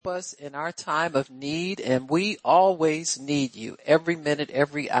us in our time of need, and we always need you every minute,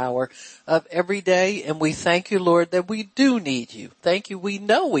 every hour of every day. And we thank you, Lord, that we do need you. Thank you. We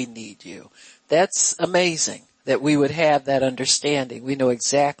know we need you. That's amazing that we would have that understanding. We know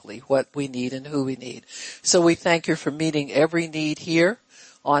exactly what we need and who we need. So we thank you for meeting every need here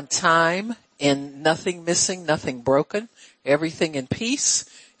on time, and nothing missing, nothing broken, everything in peace.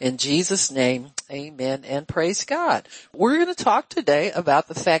 In Jesus' name, amen and praise God. We're going to talk today about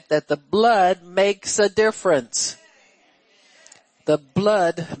the fact that the blood makes a difference. The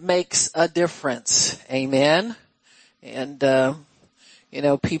blood makes a difference. Amen. And,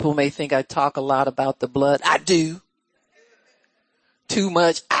 people may think I talk a lot about the blood. I do. Too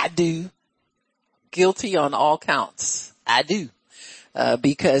much. I do. Guilty on all counts. I do.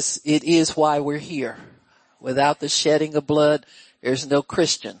 Because it is why we're here. Without the shedding of blood, there's no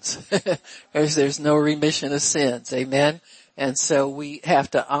Christians. There's no remission of sins. Amen. And so we have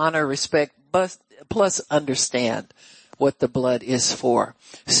to honor, respect, plus understand what the blood is for.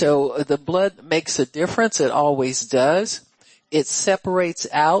 So the blood makes a difference. It always does. It separates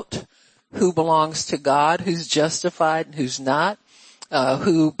out who belongs to God, who's justified and who's not,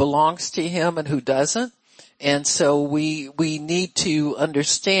 who belongs to him and who doesn't. And so we need to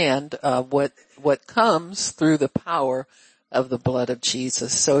understand, what comes through the power of the blood of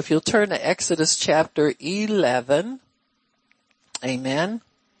Jesus. So if you'll turn to Exodus chapter 11. Amen.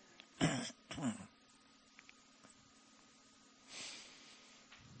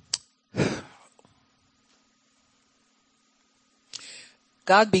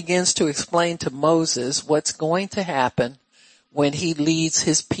 God begins to explain to Moses what's going to happen when he leads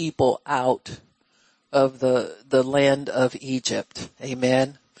his people out of the land of Egypt.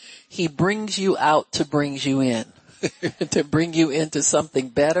 Amen. He brings you out to bring you in. To bring you into something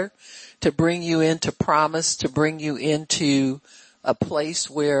better, to bring you into promise, to bring you into a place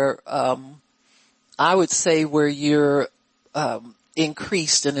where, I would say where you're,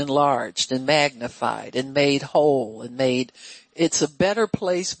 increased and enlarged and magnified and made whole and it's a better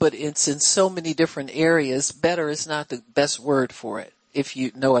place, but it's in so many different areas. Better is not the best word for it, if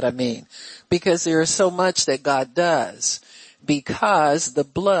you know what I mean, because there is so much that God does. Because the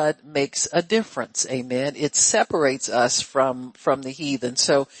blood makes a difference. Amen. It separates us from the heathen.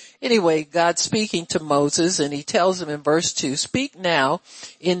 So anyway, God's speaking to Moses and he tells him in verse 2, speak now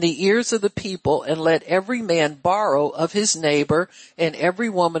in the ears of the people and let every man borrow of his neighbor and every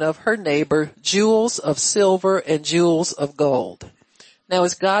woman of her neighbor jewels of silver and jewels of gold. Now,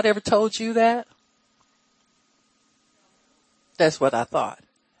 has God ever told you that? That's what I thought.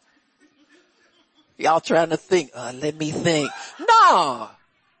 Y'all trying to think, let me think. No.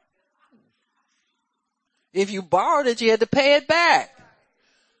 If you borrowed it, you had to pay it back.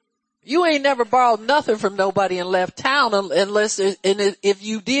 You ain't never borrowed nothing from nobody and left town unless if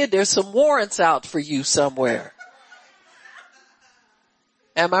you did, there's some warrants out for you somewhere.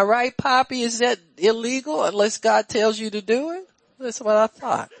 Am I right, Poppy? Is that illegal unless God tells you to do it? That's what I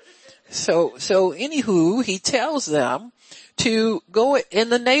thought. So anywho, he tells them to go,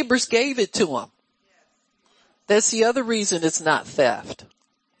 and the neighbors gave it to him. That's the other reason it's not theft.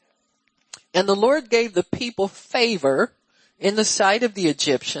 And the Lord gave the people favor in the sight of the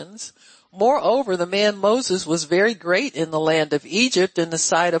Egyptians. Moreover, the man Moses was very great in the land of Egypt, in the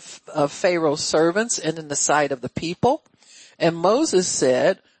sight of Pharaoh's servants and in the sight of the people. And Moses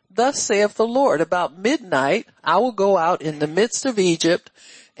said, thus saith the Lord, about midnight I will go out in the midst of Egypt,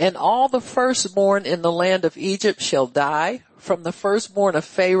 and all the firstborn in the land of Egypt shall die, from the firstborn of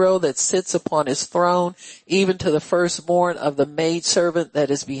Pharaoh that sits upon his throne, even to the firstborn of the maidservant that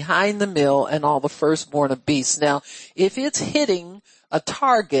is behind the mill, and all the firstborn of beasts. Now, if it's hitting a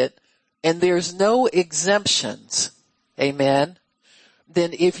target and there's no exemptions, amen,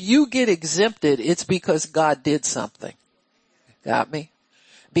 then if you get exempted, it's because God did something. Got me?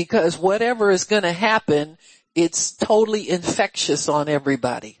 Because whatever is going to happen, it's totally infectious on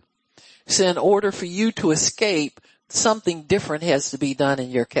everybody. So in order for you to escape, something different has to be done in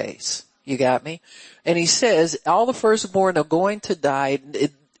your case. You got me? And he says, all the firstborn are going to die.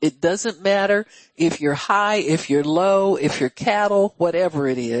 It doesn't matter if you're high, if you're low, if you're cattle, whatever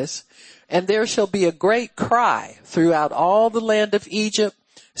it is. And there shall be a great cry throughout all the land of Egypt,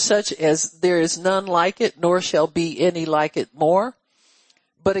 such as there is none like it, nor shall be any like it more.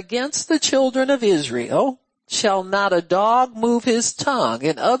 But against the children of Israel shall not a dog move his tongue.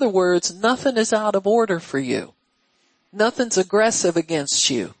 In other words, nothing is out of order for you. Nothing's aggressive against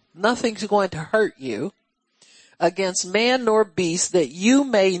you. Nothing's going to hurt you against man nor beast, that you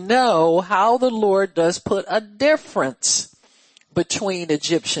may know how the Lord does put a difference between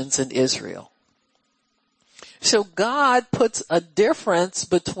Egyptians and Israel. So God puts a difference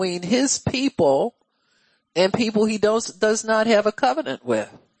between his people and people he does not have a covenant with.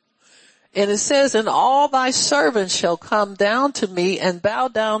 And it says, and all thy servants shall come down to me and bow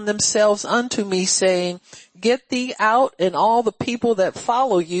down themselves unto me, saying, get thee out and all the people that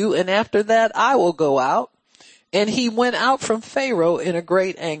follow you, and after that I will go out. And he went out from Pharaoh in a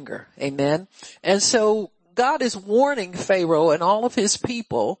great anger. Amen. And so God is warning Pharaoh and all of his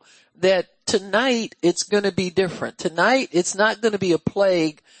people that tonight it's going to be different. Tonight it's not going to be a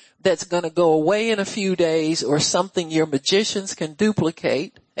plague that's going to go away in a few days or something your magicians can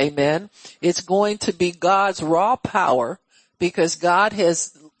duplicate. Amen. It's going to be God's raw power, because God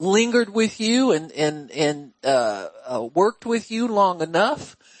has lingered with you and worked with you long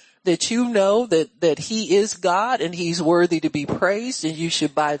enough that you know that he is God and he's worthy to be praised, and you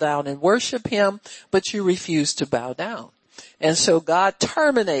should bow down and worship him, but you refuse to bow down. And so God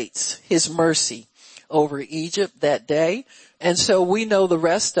terminates his mercy over Egypt that day. And so we know the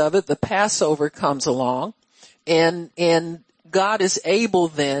rest of it. The Passover comes along, and God is able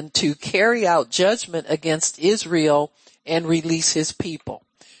then to carry out judgment against Israel and release his people.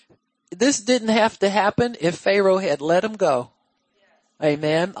 This didn't have to happen if Pharaoh had let him go.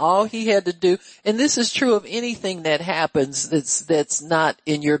 Amen. All he had to do, and this is true of anything that happens that's not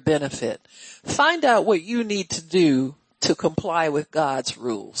in your benefit. Find out what you need to do to comply with God's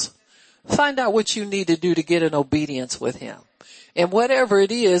rules. Find out what you need to do to get in obedience with him. And whatever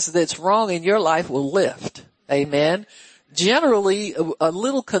it is that's wrong in your life will lift. Amen. Generally, a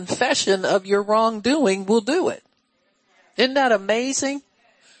little confession of your wrongdoing will do it. Isn't that amazing?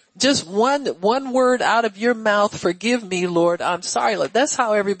 Just one word out of your mouth, forgive me, Lord, I'm sorry. That's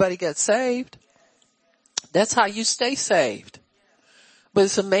how everybody gets saved. That's how you stay saved. But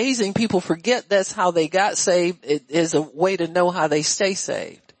it's amazing, people forget that's how they got saved. It is a way to know how they stay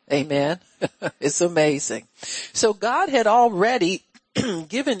saved. Amen. It's amazing. So God had already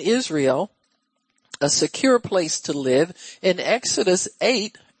given Israel a secure place to live. In Exodus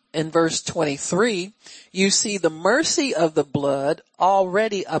 8 and verse 23, you see the mercy of the blood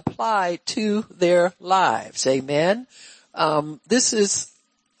already applied to their lives. Amen. This is,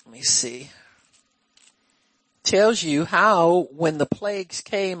 let me see, tells you how when the plagues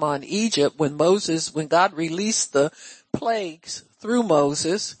came on Egypt, when God released the plagues through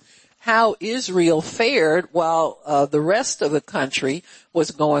Moses, how Israel fared while the rest of the country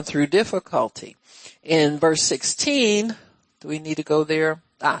was going through difficulty. In verse 16, do we need to go there?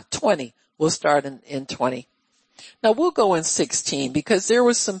 20. We'll start in 20. Now we'll go in 16 because there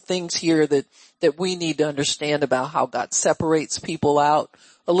was some things here that we need to understand about how God separates people out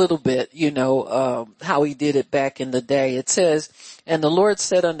a little bit, how he did it back in the day. It says, and the Lord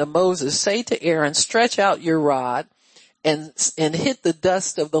said unto Moses, say to Aaron, stretch out your rod and hit the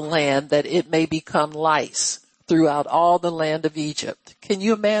dust of the land that it may become lice throughout all the land of Egypt. Can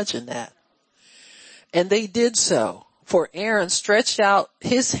you imagine that? And they did so. For Aaron stretched out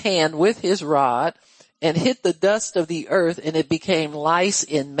his hand with his rod and hit the dust of the earth, and it became lice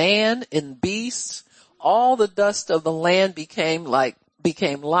in man, in beasts. All the dust of the land became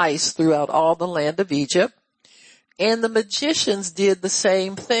lice throughout all the land of Egypt. And the magicians did the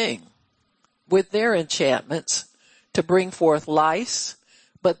same thing with their enchantments to bring forth lice,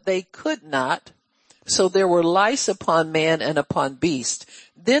 but they could not. So there were lice upon man and upon beast.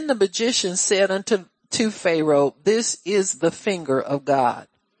 Then the magician said unto Pharaoh, this is the finger of God.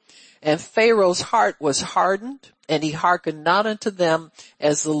 And Pharaoh's heart was hardened, and he hearkened not unto them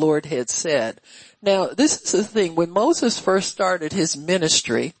as the Lord had said. Now, this is the thing. When Moses first started his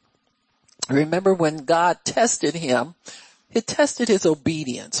ministry, remember when God tested him, it tested his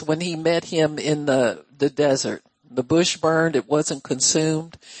obedience when he met him in the desert. The bush burned, it wasn't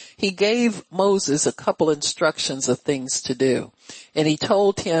consumed. He gave Moses a couple instructions of things to do. And he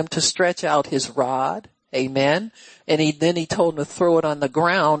told him to stretch out his rod. Amen. And then he told him to throw it on the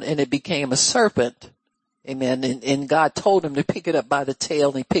ground, and it became a serpent. Amen. And God told him to pick it up by the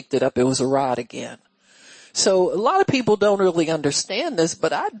tail, and he picked it up. It was a rod again. So a lot of people don't really understand this,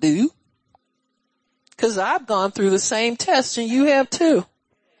 but I do. Cause I've gone through the same test, and you have too.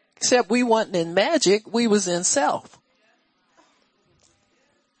 Except we wasn't in magic, we was in self.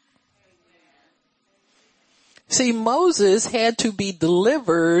 See, Moses had to be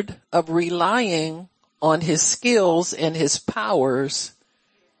delivered of relying on his skills and his powers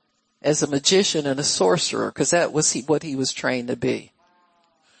as a magician and a sorcerer, because that was what he was trained to be.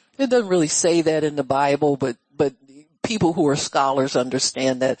 It doesn't really say that in the Bible, but people who are scholars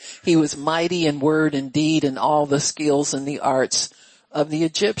understand that he was mighty in word and deed and all the skills and the arts of the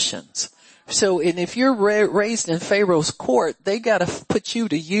Egyptians. So, and if you're raised in Pharaoh's court, they got to put you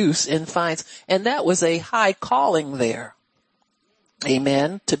to use in fines. And that was a high calling there.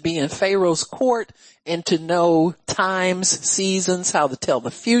 Amen. To be in Pharaoh's court and to know times, seasons, how to tell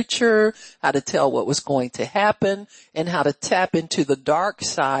the future, how to tell what was going to happen, and how to tap into the dark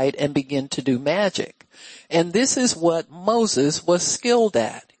side and begin to do magic. And this is what Moses was skilled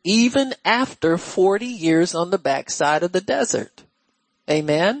at, even after 40 years on the backside of the desert.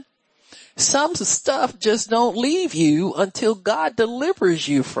 Amen. Some stuff just don't leave you until God delivers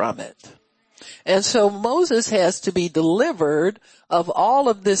you from it. And so Moses has to be delivered of all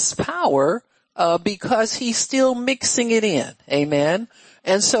of this power, because he's still mixing it in. Amen.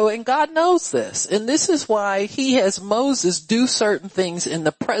 And so, and God knows this. And this is why he has Moses do certain things in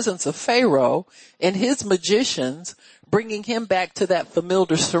the presence of Pharaoh and his magicians, bringing him back to that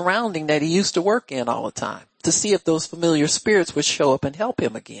familiar surrounding that he used to work in all the time, to see if those familiar spirits would show up and help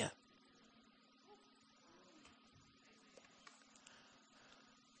him again.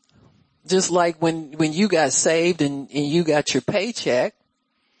 Just like when you got saved and you got your paycheck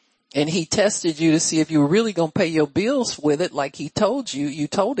and he tested you to see if you were really going to pay your bills with it like he told you, you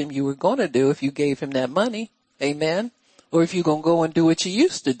told him you were going to do if you gave him that money. Amen. Or if you're going to go and do what you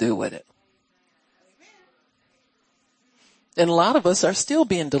used to do with it. And a lot of us are still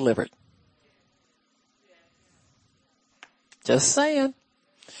being delivered. Just saying.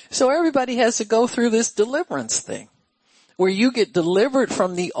 So everybody has to go through this deliverance thing, where you get delivered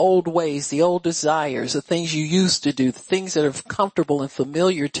from the old ways, the old desires, the things you used to do, the things that are comfortable and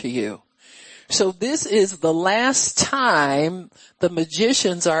familiar to you. So this is the last time the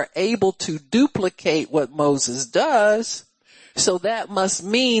magicians are able to duplicate what Moses does. So that must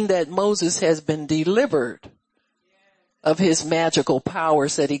mean that Moses has been delivered of his magical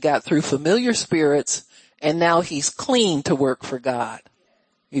powers that he got through familiar spirits, and now he's clean to work for God.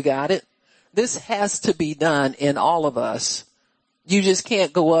 You got it? This has to be done in all of us. You just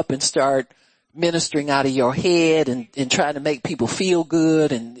can't go up and start ministering out of your head and trying to make people feel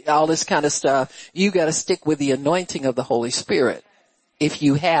good and all this kind of stuff. You got to stick with the anointing of the Holy Spirit if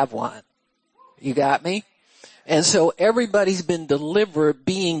you have one. You got me? And so everybody's been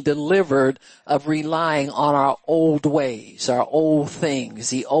being delivered of relying on our old ways, our old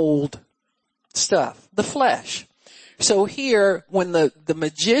things, the old stuff, the flesh. So here, when the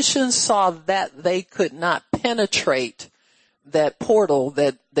magicians saw that they could not penetrate that portal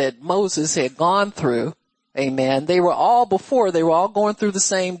that Moses had gone through, amen, they were all going through the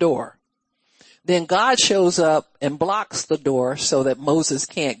same door. Then God shows up and blocks the door so that Moses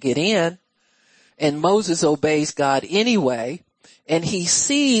can't get in, and Moses obeys God anyway, and he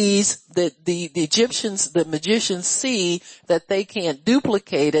sees that the magicians see that they can't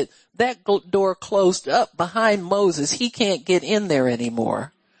duplicate it. That door closed up behind Moses. He can't get in there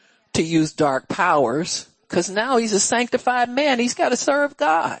anymore to use dark powers, because now he's a sanctified man. He's got to serve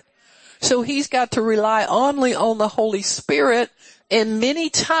God. So he's got to rely only on the Holy Spirit. And many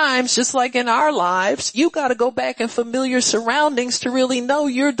times, just like in our lives, you got to go back in familiar surroundings to really know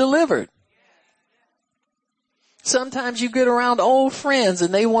you're delivered. Sometimes you get around old friends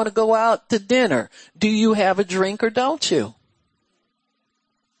and they want to go out to dinner. Do you have a drink or don't you?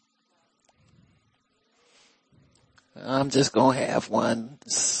 I'm just going to have one.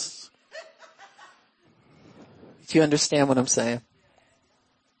 Do you understand what I'm saying?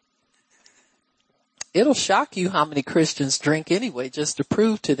 It'll shock you how many Christians drink anyway, just to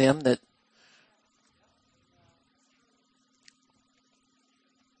prove to them that.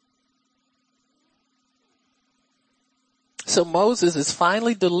 So Moses is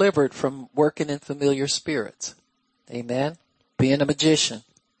finally delivered from working in familiar spirits. Amen. Being a magician.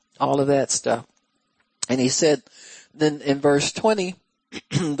 All of that stuff. And he said, then in verse 20,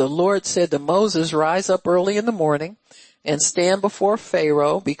 the Lord said to Moses, rise up early in the morning and stand before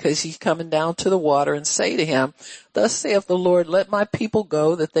Pharaoh, because he's coming down to the water, and say to him, thus saith the Lord, let my people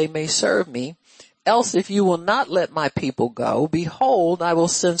go that they may serve me. Else if you will not let my people go, behold, I will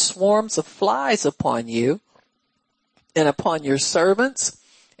send swarms of flies upon you and upon your servants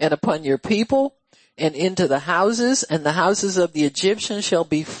and upon your people and into the houses, and the houses of the Egyptians shall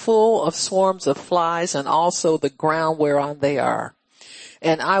be full of swarms of flies, and also the ground whereon they are.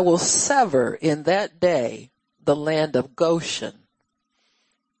 And I will sever in that day the land of Goshen.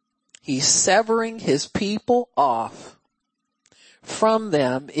 He's severing his people off from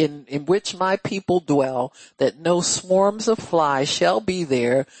them in which my people dwell, that no swarms of flies shall be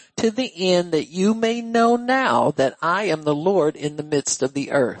there, to the end that you may know now that I am the Lord in the midst of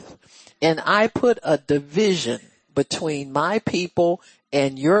the earth. And I put a division between my people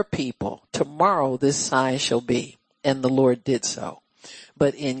and your people. Tomorrow this sign shall be. And the Lord did so.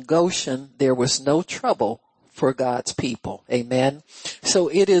 but in Goshen there was no trouble for God's people. Amen. So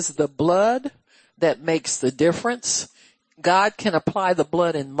it is the blood that makes the difference. God can apply the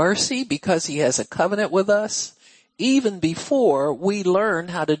blood in mercy because he has a covenant with us even before we learn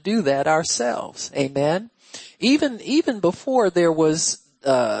how to do that ourselves. Amen. Even before there was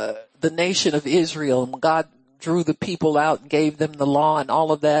the nation of Israel, and God drew the people out and gave them the law and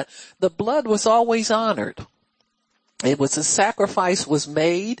all of that, the blood was always honored. It was a sacrifice was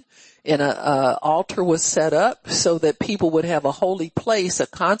made, and a altar was set up so that people would have a holy place, a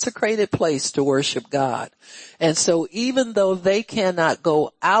consecrated place to worship God. And so even though they cannot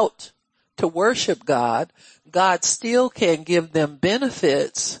go out to worship God, God still can give them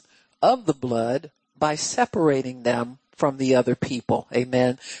benefits of the blood by separating them from the other people.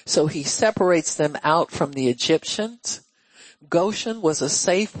 Amen. So he separates them out from the Egyptians. Goshen was a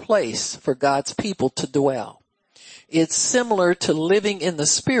safe place for God's people to dwell. It's similar to living in the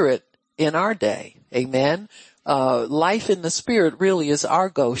Spirit in our day. Amen. Life in the Spirit really is our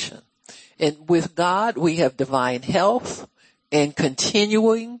Goshen. And with God, we have divine health and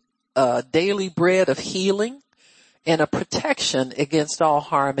continuing daily bread of healing and a protection against all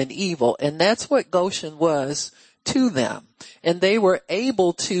harm and evil. And that's what Goshen was to them. And they were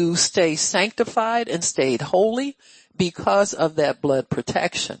able to stay sanctified and stayed holy because of that blood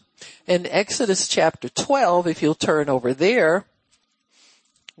protection. In Exodus chapter 12, if you'll turn over there,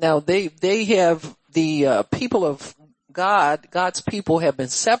 now they have the people of God, God's people have been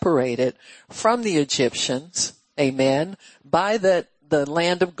separated from the Egyptians, amen, by the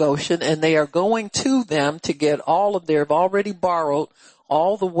land of Goshen, and they are going to them to get they've already borrowed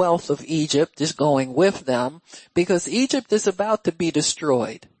all the wealth of Egypt is going with them because Egypt is about to be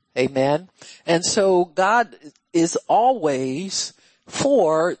destroyed. Amen. And so God is always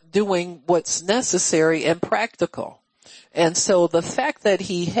for doing what's necessary and practical. And so the fact that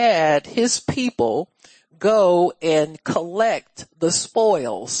he had his people go and collect the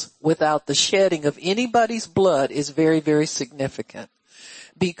spoils without the shedding of anybody's blood is very, very significant.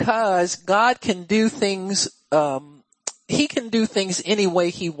 Because God can do things, he can do things any way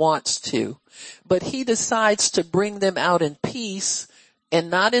he wants to, but he decides to bring them out in peace and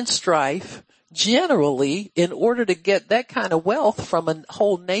not in strife. Generally, in order to get that kind of wealth from a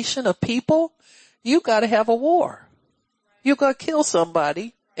whole nation of people, you gotta have a war. You gotta kill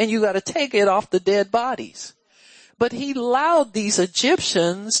somebody and you gotta take it off the dead bodies. But he allowed these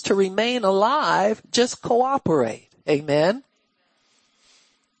Egyptians to remain alive, just cooperate. Amen.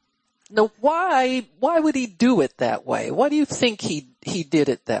 Now why would he do it that way? Why do you think he did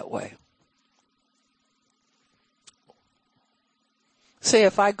it that way? Say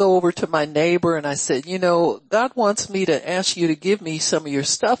if I go over to my neighbor and I said, God wants me to ask you to give me some of your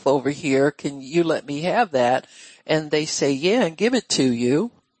stuff over here. Can you let me have that? And they say, yeah, and give it to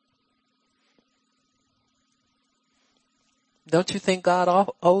you. Don't you think God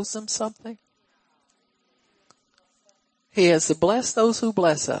owes them something? He has to bless those who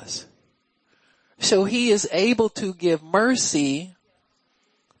bless us. So he is able to give mercy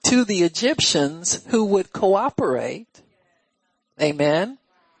to the Egyptians who would cooperate. Amen.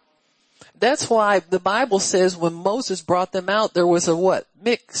 That's why the Bible says when Moses brought them out, there was a what?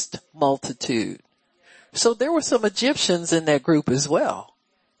 Mixed multitude. So there were some Egyptians in that group as well.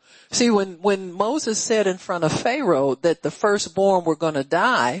 See, when Moses said in front of Pharaoh that the firstborn were going to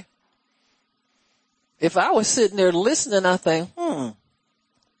die, if I was sitting there listening, I think,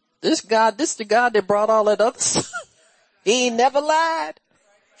 this the God that brought all that other stuff. He ain't never lied.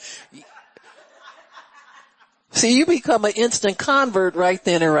 See, you become an instant convert right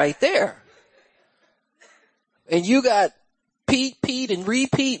then and right there. And you got Pete and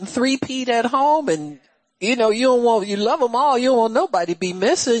repeat and three-peat at home and you love them all. You don't want nobody to be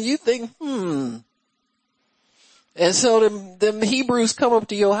missing. You think, And so them Hebrews come up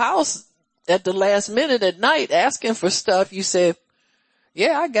to your house at the last minute at night asking for stuff. You say,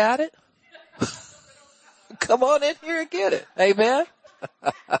 yeah, I got it. Come on in here and get it. Amen.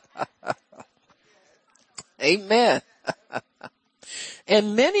 Amen.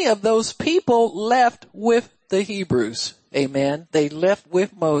 And many of those people left with the Hebrews. Amen. They left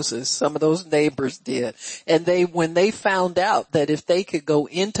with Moses. Some of those neighbors did. And when they found out that if they could go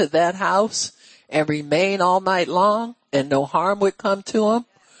into that house and remain all night long and no harm would come to them,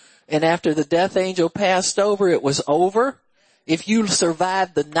 and after the death angel passed over, it was over. If you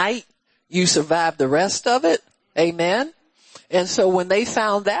survived the night, you survived the rest of it. Amen. And so when they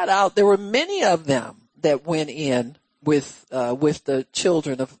found that out, there were many of them that went in with the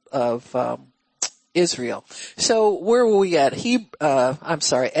children of Israel. So where were we at?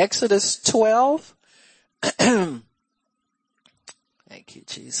 Exodus 12. Thank you,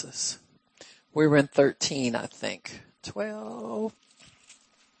 Jesus. We were in 13, I think. 12.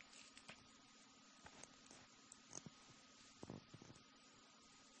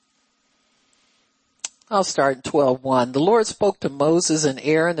 I'll start in 12:1. The Lord spoke to Moses and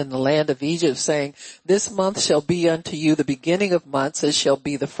Aaron in the land of Egypt, saying, "This month shall be unto you the beginning of months. It shall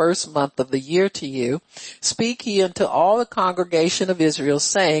be the first month of the year to you. Speak ye unto all the congregation of Israel,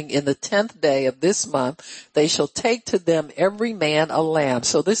 saying, in the 10th day of this month they shall take to them every man a lamb."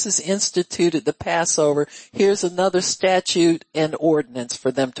 So this is instituted, the Passover. Here's another statute and ordinance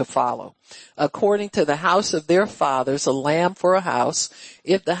for them to follow. "According to the house of their fathers, a lamb for a house.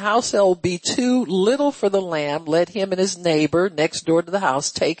 If the household be too little for the lamb, let him and his neighbor next door to the house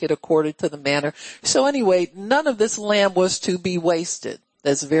take it according to the manner." So anyway, none of this lamb was to be wasted.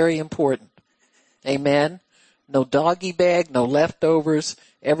 That's very important. Amen. No doggy bag, no leftovers,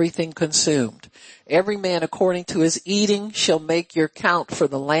 everything consumed. "Every man according to his eating shall make your count for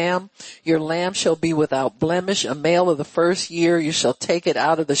the lamb. Your lamb shall be without blemish, a male of the first year. You shall take it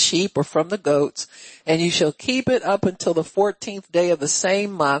out of the sheep or from the goats, and you shall keep it up until the 14th day of the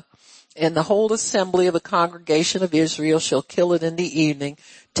same month. And the whole assembly of the congregation of Israel shall kill it in the evening.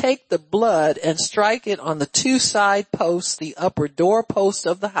 Take the blood and strike it on the two side posts, the upper door posts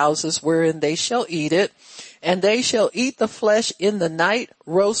of the houses wherein they shall eat it. And they shall eat the flesh in the night,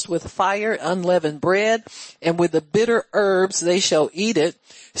 roast with fire, unleavened bread, and with the bitter herbs they shall eat it."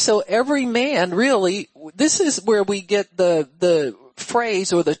 So every man, really, this is where we get the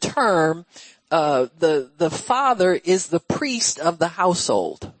phrase or the term, the father is the priest of the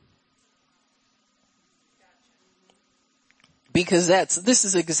household. Because this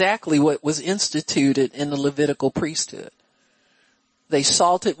is exactly what was instituted in the Levitical priesthood. They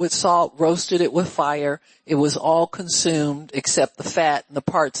salted with salt, roasted it with fire. It was all consumed except the fat and the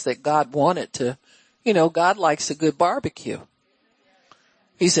parts that God wanted to. God likes a good barbecue.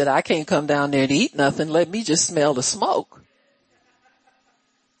 He said, "I can't come down there and eat nothing. Let me just smell the smoke."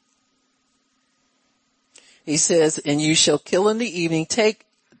 He says, "And you shall kill in the evening. Take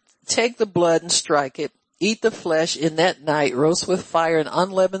the blood and strike it. Eat the flesh in that night. Roast with fire and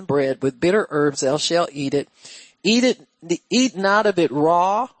unleavened bread. With bitter herbs thou shalt eat it. Eat not of it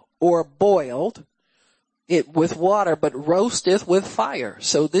raw or boiled it with water, but roasteth with fire."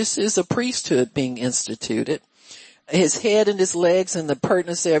 So this is a priesthood being instituted. "His head and his legs and the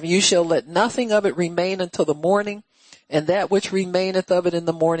pertinence thereof, you shall let nothing of it remain until the morning, and that which remaineth of it in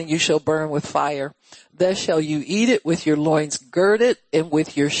the morning you shall burn with fire. Thus shall you eat it with your loins girded, and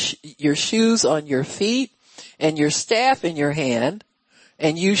with your shoes on your feet, and your staff in your hand,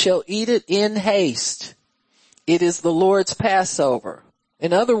 and you shall eat it in haste. It is the Lord's Passover."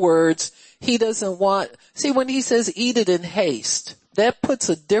 In other words, he doesn't when he says eat it in haste, that puts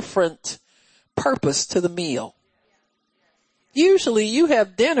a different purpose to the meal. Usually you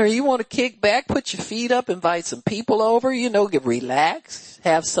have dinner, you want to kick back, put your feet up, invite some people over, relax,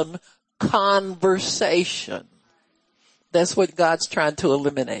 have some conversation. That's what God's trying to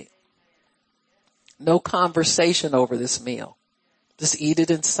eliminate. No conversation over this meal. Just eat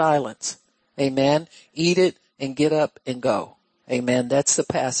it in silence. Amen. Eat it and get up and go. Amen. That's the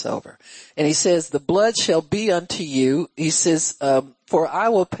Passover. And he says, "The blood shall be unto you." He says, "For I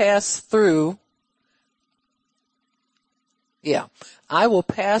will pass through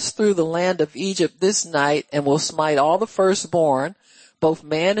the land of Egypt this night, and will smite all the firstborn, both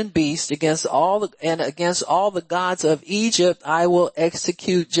man and beast, against all the gods of Egypt I will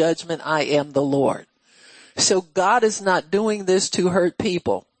execute judgment. I am the Lord." So God is not doing this to hurt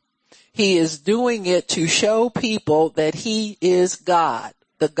people. He is doing it to show people that he is God.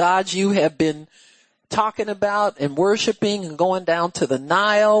 The gods you have been talking about and worshiping and going down to the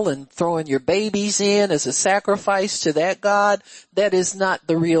Nile and throwing your babies in as a sacrifice to that God, that is not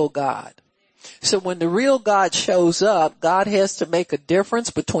the real God. So when the real God shows up, God has to make a difference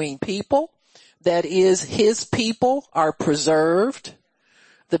between people. That is, his people are preserved.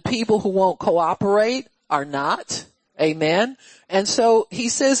 The people who won't cooperate are not. Amen. And so he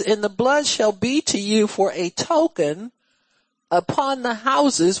says, "And the blood shall be to you for a token upon the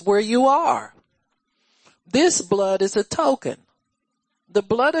houses where you are." This blood is a token. The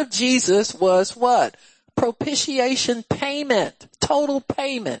blood of Jesus was what? Propitiation payment, total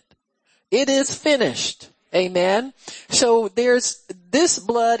payment. It is finished. Amen. So this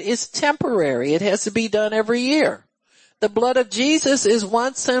blood is temporary. It has to be done every year. The blood of Jesus is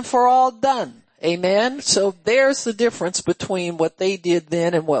once and for all done. Amen. So there's the difference between what they did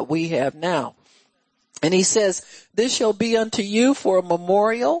then and what we have now. And he says, "This shall be unto you for a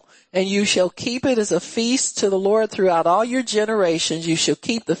memorial, and you shall keep it as a feast to the Lord throughout all your generations. You shall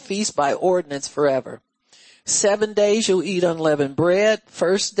keep the feast by ordinance forever. 7 days you'll eat unleavened bread.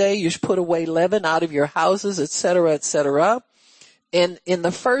 First day you should put away leaven out of your houses, etc., etc. And in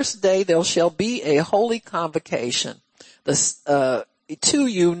the first day there shall be a holy convocation. To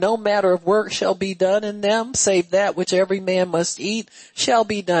you no matter of work shall be done in them, save that which every man must eat shall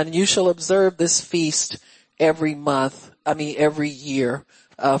be done. You shall observe this feast every year,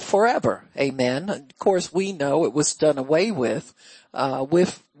 forever. Amen. Of course we know it was done away with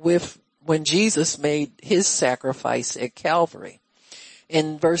when Jesus made his sacrifice at Calvary.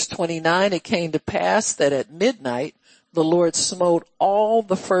 In verse 29, it came to pass that at midnight the Lord smote all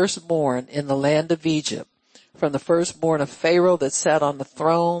the firstborn in the land of Egypt, from the firstborn of Pharaoh that sat on the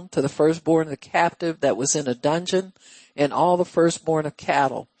throne to the firstborn of the captive that was in a dungeon, and all the firstborn of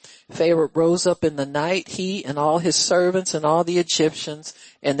cattle. Pharaoh rose up in the night, he and all his servants and all the Egyptians,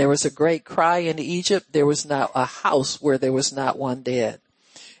 and there was a great cry in Egypt. There was not a house where there was not one dead.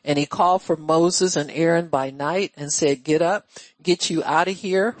 And he called for Moses and Aaron by night and said, get up, get you out of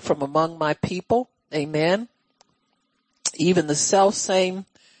here from among my people. Amen. Even the self-same,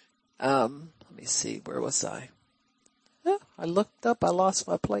 let me see, where was I? I looked up, I lost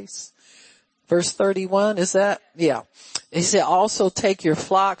my place. Verse 31, is that? Yeah. He said, also take your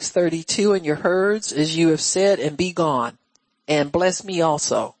flocks, 32, and your herds, as you have said, and be gone. And bless me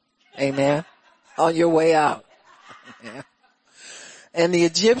also. Amen. On your way out. Yeah. And the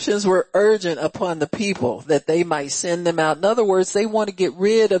Egyptians were urgent upon the people that they might send them out. In other words, they want to get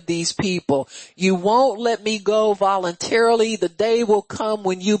rid of these people. You won't let me go voluntarily. The day will come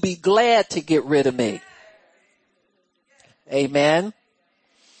when you be glad to get rid of me. Amen.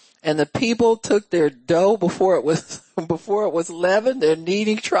 And the people took their dough before it was leavened, their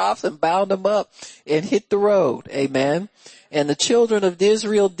kneading troughs, and bound them up and hit the road. Amen. And the children of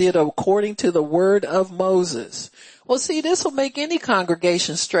Israel did according to the word of Moses. Well, see, this will make any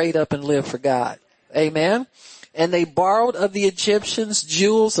congregation straight up and live for God. Amen. And they borrowed of the Egyptians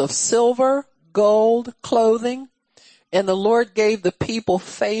jewels of silver, gold, clothing. And the Lord gave the people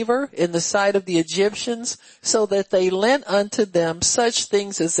favor in the sight of the Egyptians, so that they lent unto them such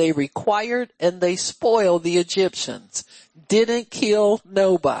things as they required, and they spoiled the Egyptians. Didn't kill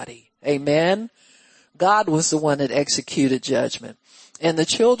nobody. Amen. God was the one that executed judgment. And the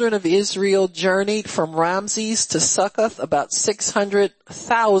children of Israel journeyed from Ramses to Succoth, about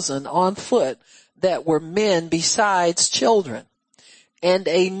 600,000 on foot, that were men besides children. And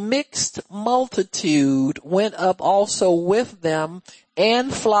a mixed multitude went up also with them,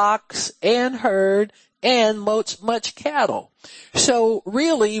 and flocks and herd and much cattle. So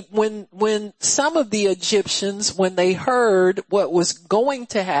really, when some of the Egyptians, when they heard what was going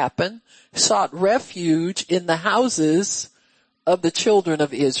to happen, sought refuge in the houses of the children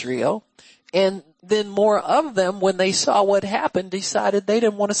of Israel, and then more of them, when they saw what happened, decided they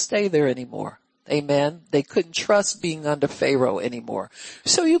didn't want to stay there anymore. Amen. They couldn't trust being under Pharaoh anymore.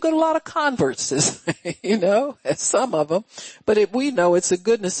 So you got a lot of converts, some of them. But we know it's the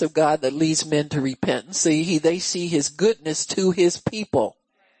goodness of God that leads men to repentance. See, they see his goodness to his people.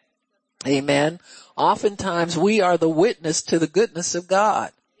 Amen. Oftentimes we are the witness to the goodness of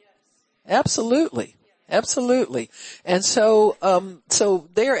God. Absolutely. Absolutely. And so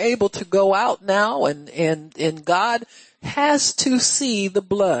they're able to go out now, and God has to see the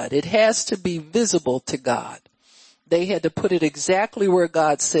blood. It has to be visible to God. They had to put it exactly where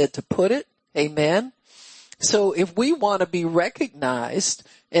God said to put it. Amen. So if we want to be recognized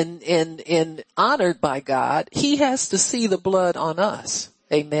and honored by God, he has to see the blood on us.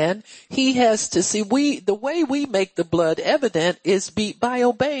 Amen. He has to see, the way we make the blood evident is by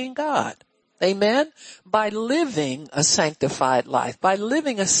obeying God. Amen. By living a sanctified life, by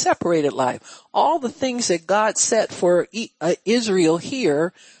living a separated life. All the things that God set for Israel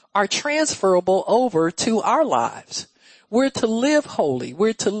here are transferable over to our lives. We're to live holy.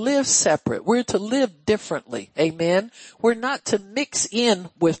 We're to live separate. We're to live differently. Amen. We're not to mix in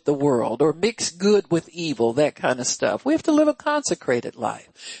with the world or mix good with evil, that kind of stuff. We have to live a consecrated life.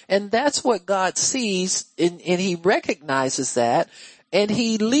 And that's what God sees, and he recognizes that. And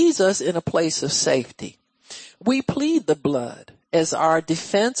he leads us in a place of safety. We plead the blood as our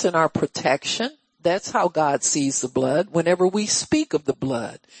defense and our protection. That's how God sees the blood. Whenever we speak of the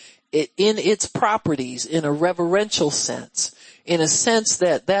blood, in its properties, in a reverential sense, in a sense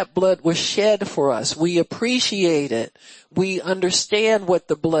that blood was shed for us. We appreciate it. We understand what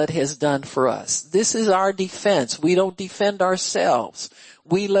the blood has done for us. This is our defense. We don't defend ourselves.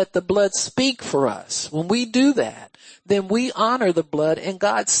 We let the blood speak for us. When we do that, then we honor the blood, and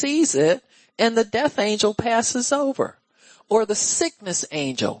God sees it, and the death angel passes over, or the sickness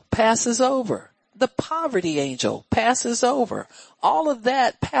angel passes over. The poverty angel passes over. All of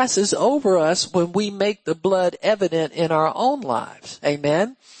that passes over us when we make the blood evident in our own lives.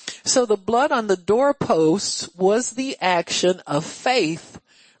 Amen. So the blood on the doorposts was the action of faith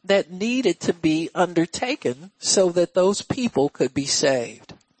that needed to be undertaken so that those people could be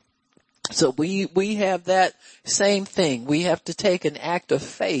saved. So we have that same thing. We have to take an act of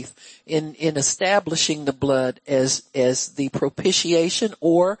faith in establishing the blood as the propitiation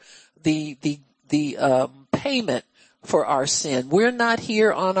or the payment for our sin. We're not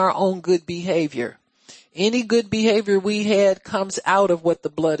here on our own good behavior. Any good behavior we had comes out of what the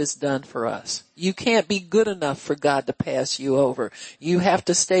blood has done for us. You can't be good enough for God to pass you over. You have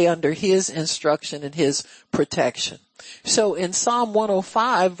to stay under His instruction and His protection. So in Psalm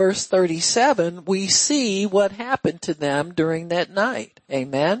 105 verse 37, we see what happened to them during that night.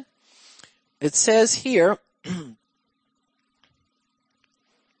 Amen. It says here,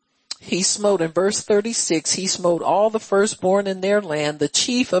 He smote, in verse 36, He smote all the firstborn in their land, the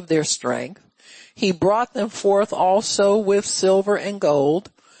chief of their strength. He brought them forth also with silver and gold,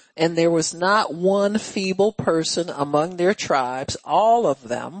 and there was not one feeble person among their tribes. All of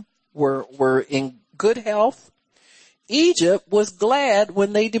them were in good health. Egypt was glad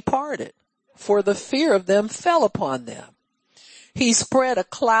when they departed, for the fear of them fell upon them. He spread a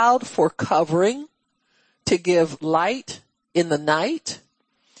cloud for covering to give light in the night.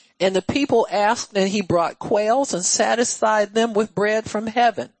 And the people asked, and He brought quails and satisfied them with bread from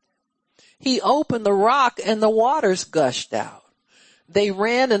heaven. He opened the rock and the waters gushed out. They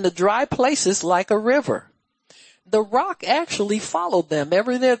ran in the dry places like a river. The rock actually followed them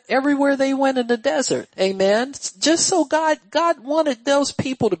everywhere they went in the desert. Amen. Just so God wanted those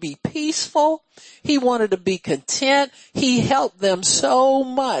people to be peaceful. He wanted to be content. He helped them so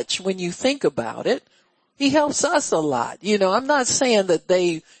much when you think about it. He helps us a lot. I'm not saying that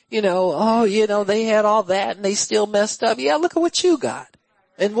they, they had all that and they still messed up. Yeah, look at what you got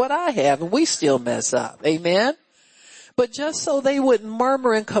and what I have, and we still mess up. Amen. But just so they wouldn't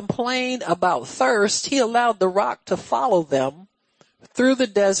murmur and complain about thirst, He allowed the rock to follow them through the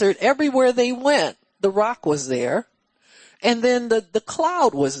desert. Everywhere they went, the rock was there. And then the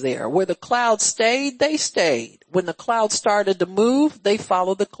cloud was there. Where the cloud stayed, they stayed. When the cloud started to move, they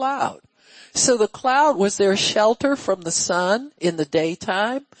followed the cloud. So the cloud was their shelter from the sun in the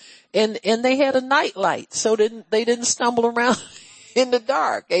daytime, and they had a night light, so they didn't stumble around in the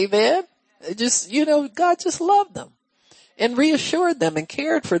dark. Amen. God just loved them and reassured them and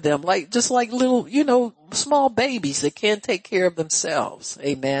cared for them like little, small babies that can't take care of themselves.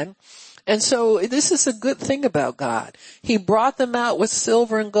 Amen. And so this is a good thing about God. He brought them out with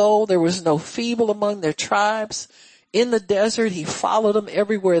silver and gold. There was no feeble among their tribes. In the desert, He followed them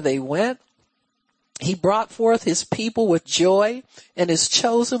everywhere they went. He brought forth His people with joy and His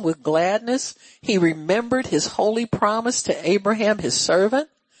chosen with gladness. He remembered His holy promise to Abraham, His servant.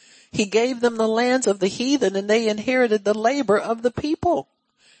 He gave them the lands of the heathen, and they inherited the labor of the people,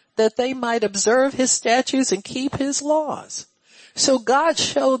 that they might observe His statutes and keep His laws. So God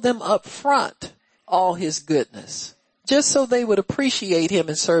showed them up front all His goodness, just so they would appreciate Him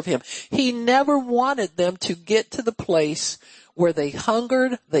and serve Him. He never wanted them to get to the place where they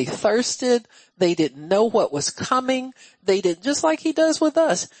hungered, they thirsted, they didn't know what was coming. They did, just like He does with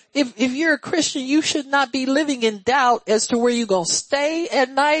us. If you're a Christian, you should not be living in doubt as to where you're going to stay at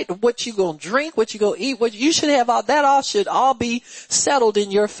night, what you're going to drink, what you're going to eat. What you should have that should all be settled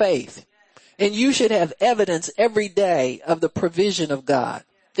in your faith. And you should have evidence every day of the provision of God.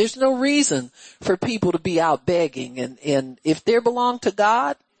 There's no reason for people to be out begging, and if they belong to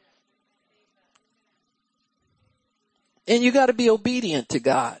God, and you got to be obedient to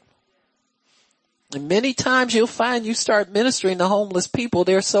God. And many times you'll find you start ministering to homeless people,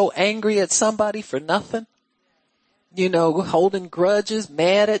 they're so angry at somebody for nothing. Holding grudges,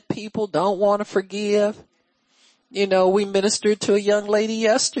 mad at people, don't want to forgive. We ministered to a young lady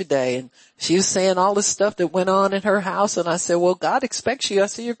yesterday, and she was saying all this stuff that went on in her house, and I said, well, God expects you. I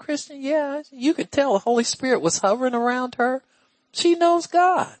said, you're a Christian? Yeah. You could tell the Holy Spirit was hovering around her. She knows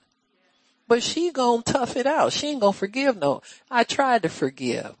God. But she gonna tough it out. She ain't gonna forgive no. I tried to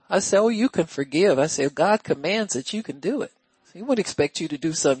forgive. I said, oh, you can forgive. I said, God commands that you can do it. He wouldn't expect you to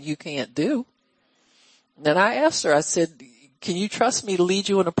do something you can't do. And I asked her, I said, can you trust me to lead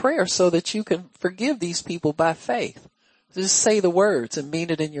you in a prayer so that you can forgive these people by faith? Just say the words and mean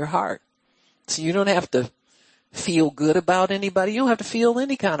it in your heart. So you don't have to feel good about anybody. You don't have to feel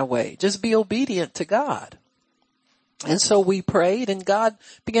any kind of way. Just be obedient to God. And so we prayed, and God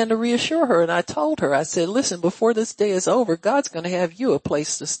began to reassure her. And I told her, I said, listen, before this day is over, God's going to have you a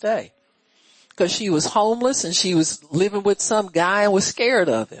place to stay. Because she was homeless and she was living with some guy and was scared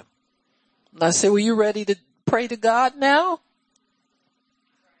of him. And I said, well, you ready to pray to God now?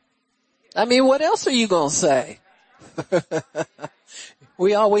 I mean, what else are you going to say?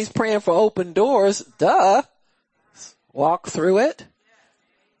 We always praying for open doors. Duh. Walk through it.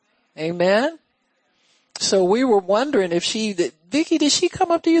 Amen. So we were wondering if Vicky, did she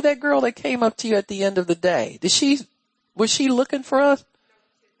come up to you, that girl that came up to you at the end of the day? Was she looking for us?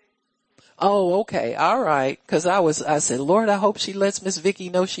 Oh, okay. All right. Cause I said, Lord, I hope she lets Miss Vicky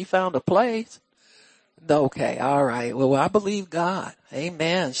know she found a place. Okay. All right. Well, I believe God.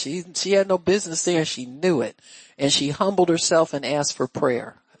 Amen. She had no business there. She knew it, and she humbled herself and asked for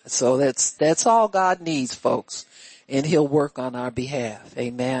prayer. So that's all God needs, folks. And he'll work on our behalf.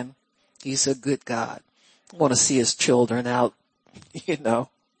 Amen. He's a good God. I want to see his children out,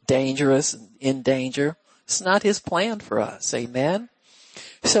 dangerous and in danger. It's not his plan for us. Amen.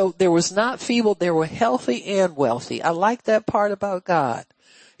 So there was not feeble, there were healthy and wealthy. I like that part about God.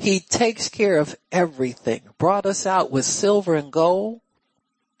 He takes care of everything. Brought us out with silver and gold.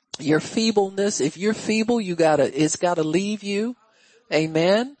 Your feebleness, if you're feeble, it's gotta leave you.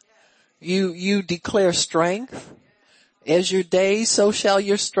 Amen. You declare strength. As your days, so shall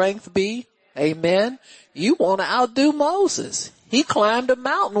your strength be. Amen. You want to outdo Moses. He climbed a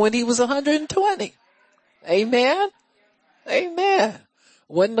mountain when he was 120. Amen. Amen.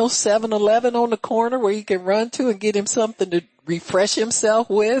 Wasn't no 7-Eleven on the corner where he could run to and get him something to refresh himself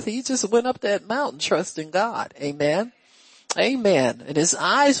with. He just went up that mountain trusting God. Amen. Amen. And his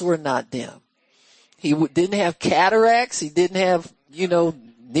eyes were not dim. He didn't have cataracts. He didn't have,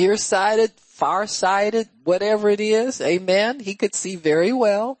 nearsighted, farsighted, whatever it is. Amen. He could see very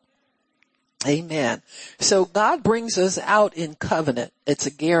well. Amen. So God brings us out in covenant. It's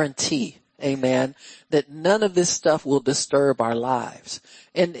a guarantee. Amen. That none of this stuff will disturb our lives.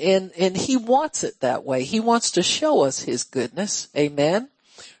 And he wants it that way. He wants to show us his goodness. Amen.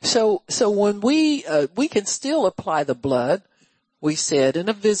 So when we can still apply the blood, we said, in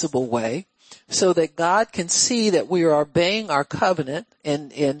a visible way, so that God can see that we are obeying our covenant,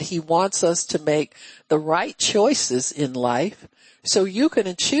 and he wants us to make the right choices in life. So you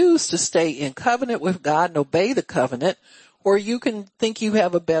can choose to stay in covenant with God and obey the covenant, or you can think you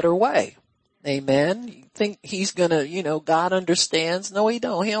have a better way. Amen. You think he's gonna, God understands. No, he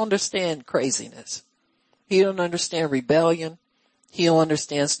don't. He don't understand craziness. He don't understand rebellion. He don't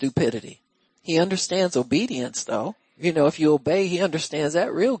understand stupidity. He understands obedience though. If you obey, he understands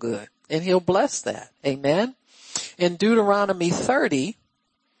that real good, and he'll bless that. Amen. In Deuteronomy 30,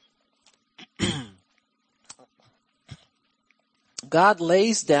 God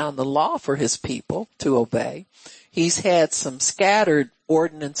lays down the law for his people to obey. He's had some scattered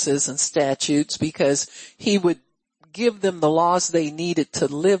ordinances and statutes because he would give them the laws they needed to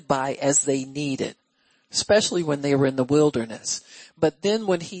live by as they needed, especially when they were in the wilderness. But then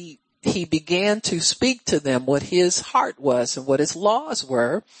when he began to speak to them what his heart was and what his laws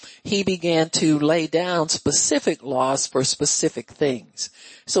were, he began to lay down specific laws for specific things.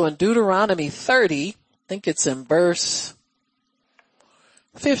 So in Deuteronomy 30, I think it's in verse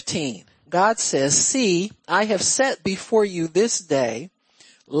 15, God says, see, I have set before you this day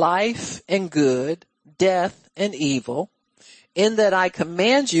life and good, death and evil, in that I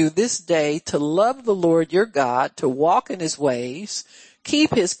command you this day to love the Lord your God, to walk in his ways,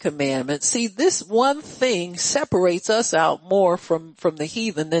 keep his commandments. See, this one thing separates us out more from the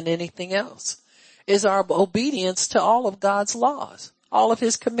heathen than anything else, is our obedience to all of God's laws, all of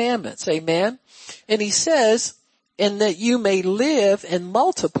his commandments. Amen. And he says, and that you may live and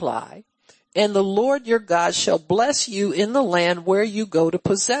multiply, and the Lord your God shall bless you in the land where you go to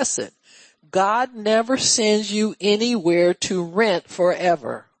possess it. God never sends you anywhere to rent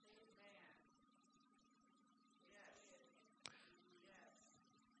forever.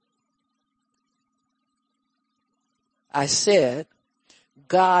 I said,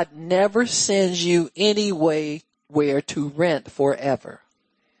 God never sends you anywhere to rent forever.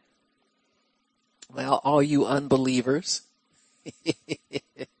 Well, all you unbelievers,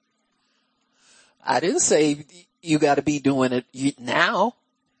 I didn't say you got to be doing it now,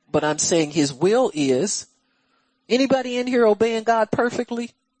 but I'm saying his will is, anybody in here obeying God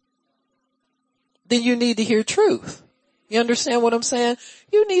perfectly? Then you need to hear truth. You understand what I'm saying?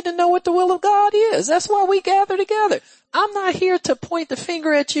 You need to know what the will of God is. That's why we gather together. I'm not here to point the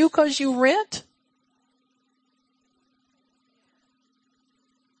finger at you because you rent.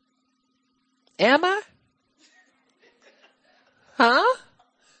 Am I? Huh?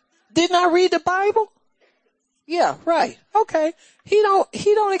 Didn't I read the Bible? Yeah, right. Okay. He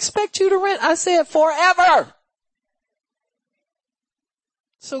don't expect you to rent. I said forever.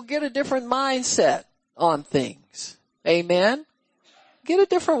 So get a different mindset on things. Amen. Get a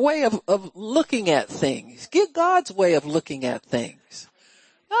different way of looking at things. Get God's way of looking at things.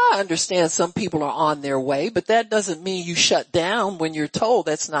 I understand some people are on their way, but that doesn't mean you shut down when you're told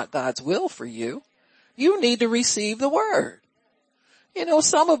that's not God's will for you. You need to receive the word. You know,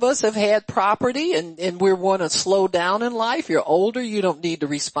 some of us have had property and we want to slow down in life. You're older. You don't need the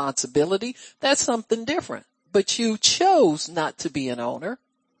responsibility. That's something different. But you chose not to be an owner.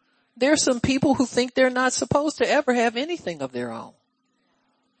 There's some people who think they're not supposed to ever have anything of their own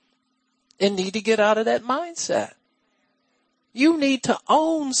and need to get out of that mindset. You need to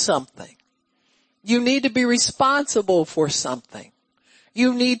own something. You need to be responsible for something.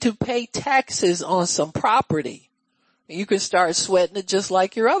 You need to pay taxes on some property. You can start sweating it just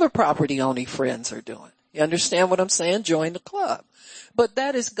like your other property owning friends are doing. You understand what I'm saying? Join the club. But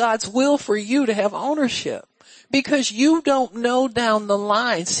that is God's will for you to have ownership because you don't know down the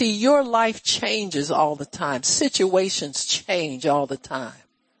line. See, your life changes all the time. Situations change all the time.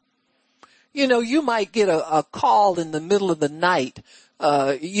 You know, you might get a call in the middle of the night.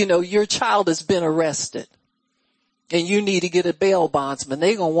 Your child has been arrested and you need to get a bail bondsman.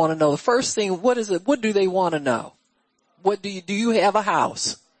 They're going to want to know the first thing. What is it? What do they want to know? What do you have a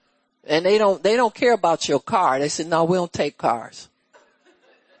house? And they don't care about your car. They said, no, we don't take cars.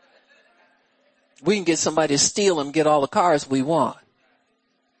 We can get somebody to steal them, get all the cars we want.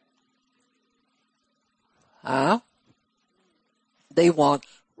 Huh? They want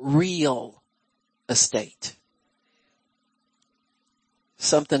real estate.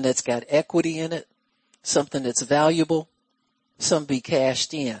 Something that's got equity in it, something that's valuable, something be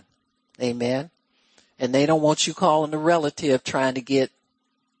cashed in. Amen. And they don't want you calling a relative trying to get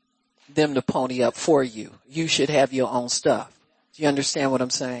them to pony up for you. You should have your own stuff. Do you understand what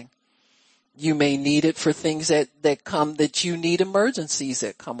I'm saying? You may need it for things that you need emergencies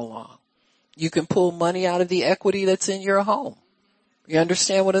that come along. You can pull money out of the equity that's in your home. You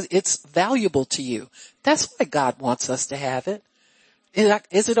understand it's valuable to you. That's why God wants us to have it.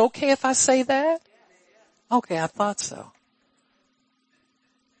 Is it okay if I say that? Okay, I thought so.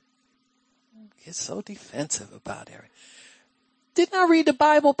 Get so defensive about everything. Didn't I read the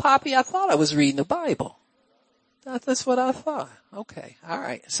Bible, Poppy? I thought I was reading the Bible. That's what I thought. Okay. All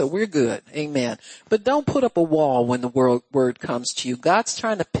right. So we're good. Amen. But don't put up a wall when the word comes to you. God's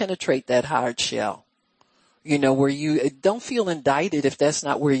trying to penetrate that hard shell. You know, where you don't feel indicted if that's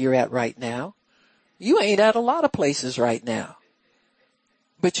not where you're at right now. You ain't at a lot of places right now.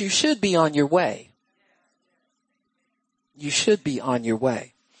 But you should be on your way. You should be on your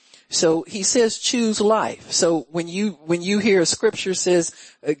way. So he says choose life. So when you hear a scripture says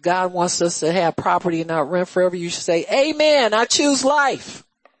God wants us to have property and not rent forever, you should say, amen, I choose life.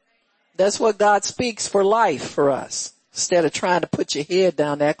 That's what God speaks for life for us. Instead of trying to put your head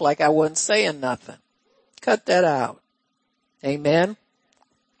down and act like I wasn't saying nothing. Cut that out. Amen.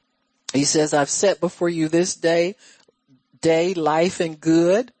 He says, I've set before you this day life and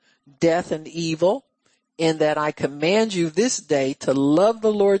good, death and evil. In that I command you this day to love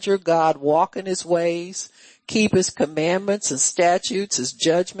the Lord your God, walk in his ways, keep his commandments and statutes, his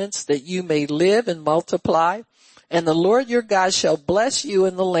judgments, that you may live and multiply. And the Lord your God shall bless you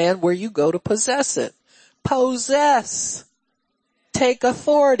in the land where you go to possess it. Possess. Take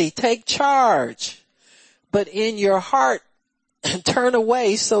authority. Take charge. But in your heart, turn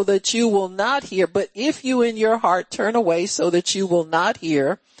away so that you will not hear. But if you in your heart turn away so that you will not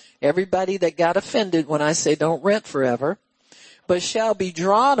hear, everybody that got offended when I say don't rent forever, but shall be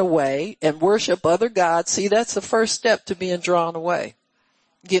drawn away and worship other gods. See, that's the first step to being drawn away.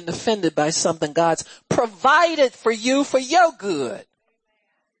 Getting offended by something God's provided for you for your good.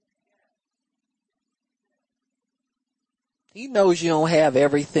 He knows you don't have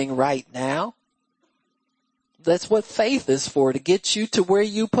everything right now. That's what faith is for, to get you to where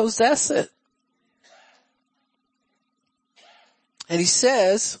you possess it. And he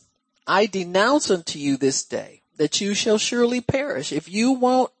says, I denounce unto you this day that you shall surely perish. If you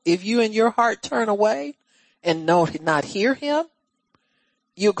in your heart turn away and not hear him,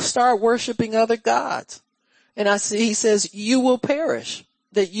 you'll start worshiping other gods. And he says, you will perish,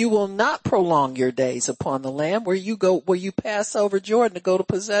 that you will not prolong your days upon the land where you pass over Jordan to go to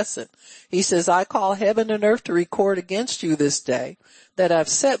possess it. He says, I call heaven and earth to record against you this day that I've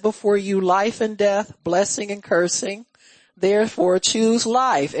set before you life and death, blessing and cursing. Therefore choose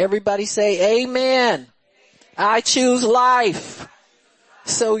life. Everybody say amen. I choose life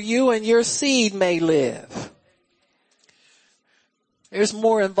so you and your seed may live. There's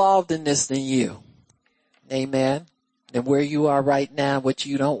more involved in this than you. Amen. And where you are right now, what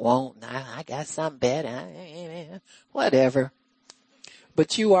you don't want. I got something better. Whatever.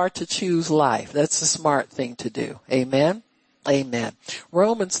 But you are to choose life. That's a smart thing to do. Amen. Amen.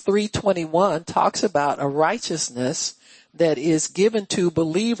 Romans 3:21 talks about a righteousness that is given to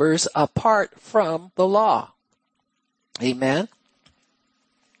believers apart from the law. Amen.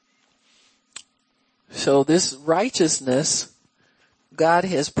 So this righteousness God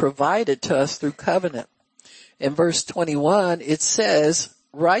has provided to us through covenant. In verse 21, it says,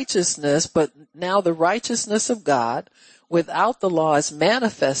 righteousness, but now the righteousness of God without the law is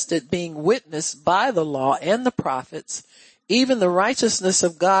manifested, being witnessed by the law and the prophets, even the righteousness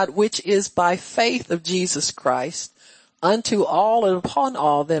of God, which is by faith of Jesus Christ, unto all and upon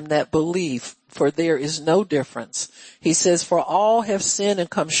all them that believe, for there is no difference. He says, for all have sinned and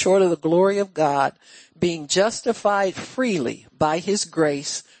come short of the glory of God, being justified freely by his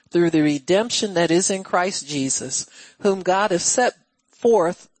grace through the redemption that is in Christ Jesus, whom God has set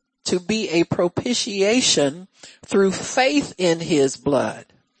forth to be a propitiation through faith in his blood.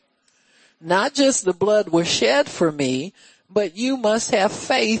 Not just the blood was shed for me, but you must have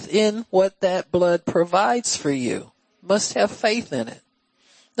faith in what that blood provides for you. Must have faith in it.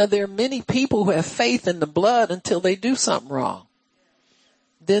 Now there are many people who have faith in the blood until they do something wrong.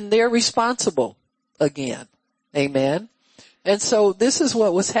 Then they're responsible again. Amen. And so this is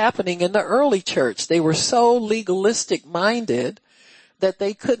what was happening in the early church. They were so legalistic minded that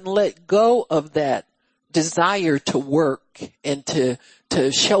they couldn't let go of that desire to work and to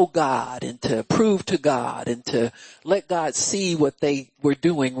show God and to prove to God and to let God see what they were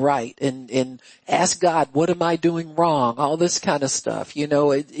doing right and ask God, what am I doing wrong? All this kind of stuff. You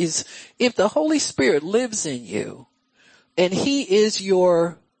know, it is, if the Holy Spirit lives in you and he is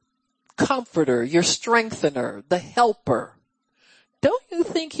your comforter, your strengthener, the helper, don't you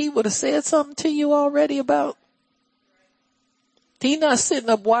think he would have said something to you already about? He's not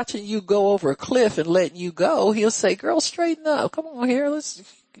sitting up watching you go over a cliff and letting you go. He'll say, girl, straighten up. Come on here.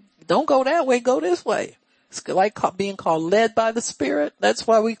 Don't go that way. Go this way. It's like being called led by the Spirit. That's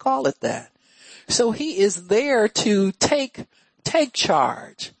why we call it that. So he is there to take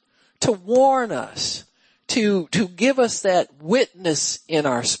charge, to warn us, to give us that witness in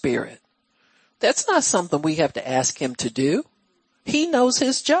our spirit. That's not something we have to ask him to do. He knows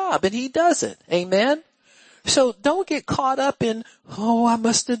his job and he does it. Amen. So don't get caught up in, oh, I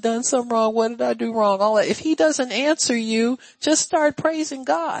must have done something wrong. What did I do wrong? All that. If he doesn't answer you, just start praising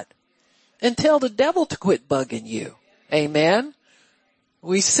God and tell the devil to quit bugging you. Amen.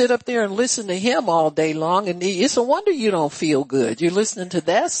 We sit up there and listen to him all day long, and it's a wonder you don't feel good. You're listening to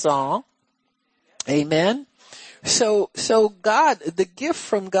that song. Amen. So God, the gift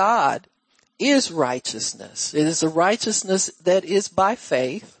from God is righteousness. It is a righteousness that is by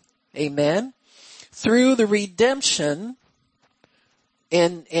faith. Amen. Through the redemption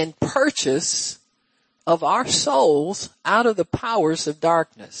and purchase of our souls out of the powers of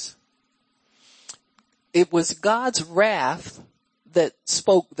darkness. It was God's wrath that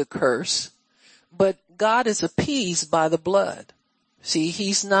spoke the curse, but God is appeased by the blood. See,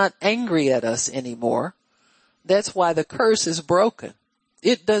 he's not angry at us anymore. That's why the curse is broken.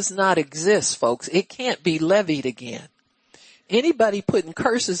 It does not exist, folks. It can't be levied again. Anybody putting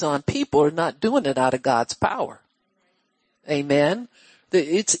curses on people are not doing it out of God's power. Amen.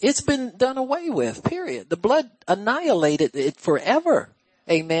 It's been done away with, period. The blood annihilated it forever.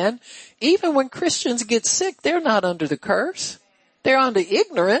 Amen. Even when Christians get sick, they're not under the curse. They're under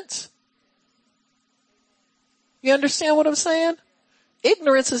ignorance. You understand what I'm saying?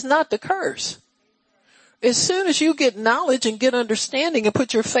 Ignorance is not the curse. As soon as you get knowledge and get understanding and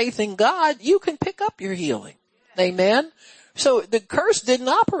put your faith in God, you can pick up your healing. Amen. So the curse didn't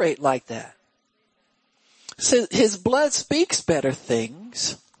operate like that. So his blood speaks better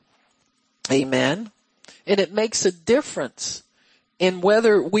things. Amen. And it makes a difference in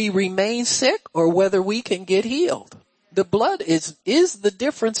whether we remain sick or whether we can get healed. The blood is the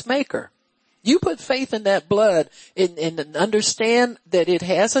difference maker. You put faith in that blood and understand that it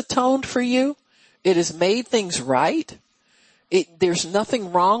has atoned for you. It has made things right. There's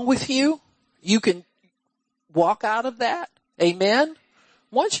nothing wrong with you. You can walk out of that. Amen.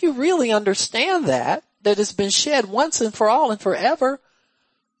 Once you really understand that it's been shed once and for all and forever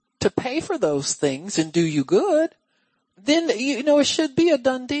to pay for those things and do you good, then, it should be a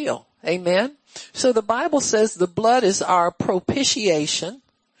done deal. Amen. So the Bible says the blood is our propitiation,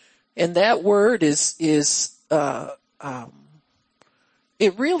 and that word it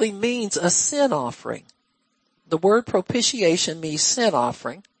really means a sin offering. The word propitiation means sin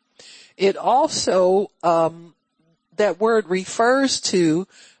offering. It also, that word refers to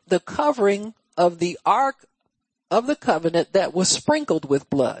the covering of the Ark of the Covenant that was sprinkled with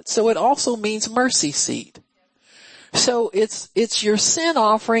blood. So it also means mercy seat. So it's your sin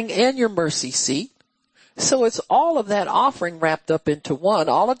offering and your mercy seat. So it's all of that offering wrapped up into one,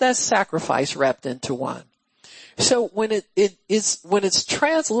 all of that sacrifice wrapped into one. So when when it's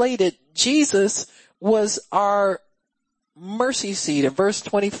translated, Jesus was our mercy seat. In verse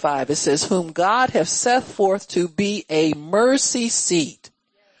 25, it says, whom God hath set forth to be a mercy seat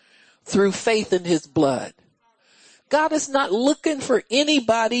through faith in his blood. God is not looking for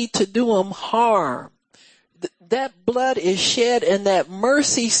anybody to do him harm. That blood is shed, and that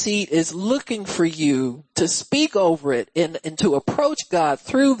mercy seat is looking for you to speak over it and to approach God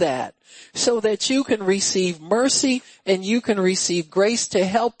through that, so that you can receive mercy and you can receive grace to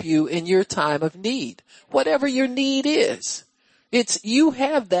help you in your time of need. Whatever your need is, you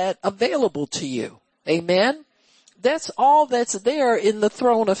have that available to you. Amen. That's all that's there in the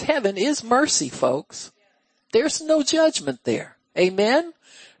throne of heaven is mercy, folks. There's no judgment there. Amen.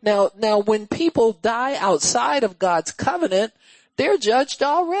 Now when people die outside of God's covenant, they're judged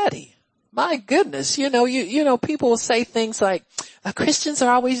already. My goodness, you know, people will say things like, Christians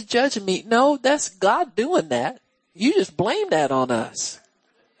are always judging me. No, that's God doing that. You just blame that on us.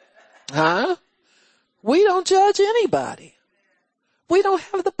 Huh? We don't judge anybody. We don't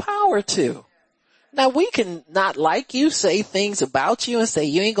have the power to. Now we can not like you, say things about you and say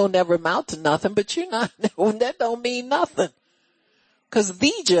you ain't gonna never amount to nothing, but you're not, that don't mean nothing. Cause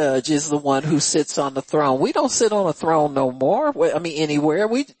the judge is the one who sits on the throne. We don't sit on a throne no more. Anywhere.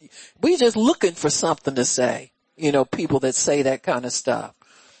 We just looking for something to say. You know, people that say that kind of stuff.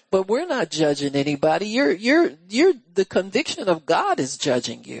 But we're not judging anybody. The conviction of God is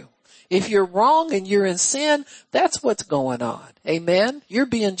judging you. If you're wrong and you're in sin, that's what's going on. Amen. You're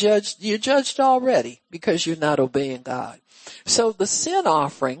being judged. You're judged already because you're not obeying God. So the sin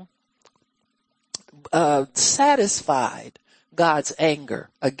offering, satisfied God's anger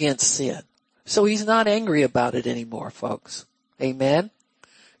against sin. So he's not angry about it anymore, folks. Amen.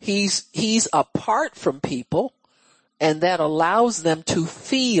 He's apart from people, and that allows them to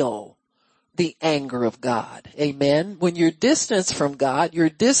feel the anger of God. Amen. When you're distant from God, you're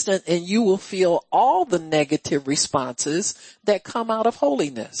distant, and you will feel all the negative responses that come out of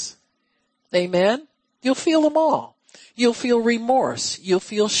holiness. Amen. You'll feel them all. You'll feel remorse. You'll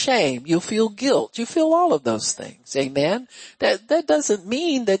feel shame. You'll feel guilt. You feel all of those things. Amen. That doesn't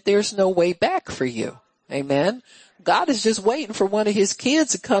mean that there's no way back for you. Amen. God is just waiting for one of his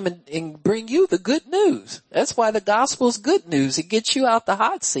kids to come and bring you the good news. That's why the gospel is good news. It gets you out the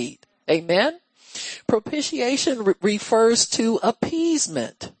hot seat. Amen. Propitiation refers to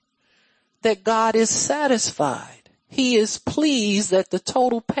appeasement, that God is satisfied. He is pleased that the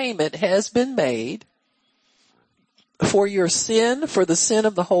total payment has been made for your sin, for the sin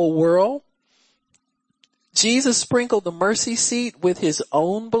of the whole world. Jesus sprinkled the mercy seat with his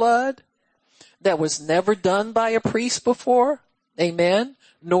own blood that was never done by a priest before. Amen.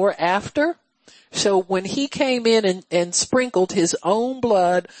 Nor after. So when he came in and sprinkled his own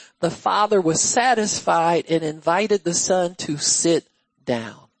blood, the Father was satisfied and invited the Son to sit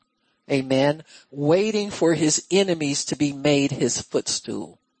down. Amen. Waiting for his enemies to be made his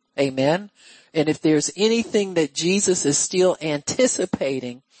footstool. Amen. And if there's anything that Jesus is still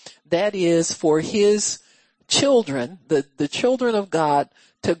anticipating, that is for his children, the children of God,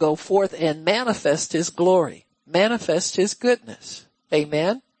 to go forth and manifest his glory, manifest his goodness.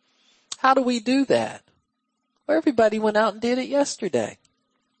 Amen. How do we do that? Well, everybody went out and did it yesterday.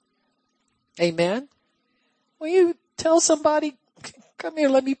 Amen. Well, you tell somebody, come here,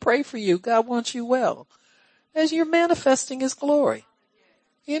 let me pray for you. God wants you well. As you're manifesting his glory.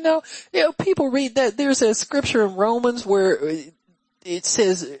 You know, people read that. There's a scripture in Romans where it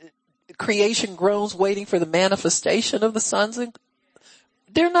says creation groans waiting for the manifestation of the sons. And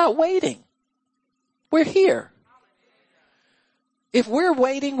they're not waiting. We're here. If we're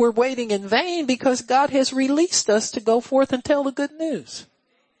waiting in vain because God has released us to go forth and tell the good news.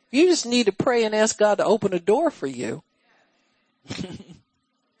 You just need to pray and ask God to open a door for you.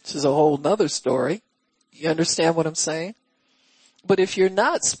 This is a whole nother story. You understand what I'm saying? But if you're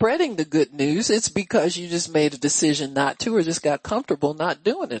not spreading the good news, it's because you just made a decision not to, or just got comfortable not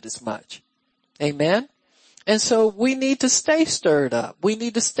doing it as much. Amen. And so we need to stay stirred up. We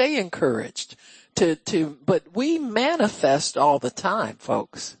need to stay encouraged but we manifest all the time,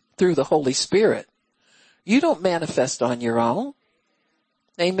 folks, through the Holy Spirit. You don't manifest on your own.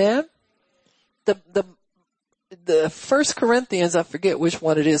 Amen. The 1 Corinthians, I forget which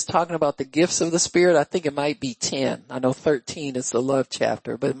one it is, talking about the gifts of the Spirit. I think it might be 10. I know 13 is the love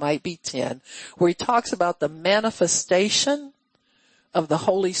chapter, but it might be 10, where he talks about the manifestation of the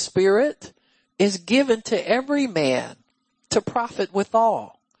Holy Spirit is given to every man to profit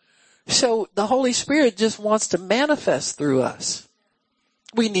withal. So the Holy Spirit just wants to manifest through us.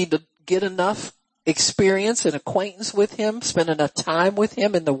 We need to get enough experience and acquaintance with him, spend enough time with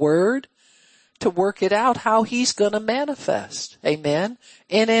him in the word to work it out how he's going to manifest. Amen.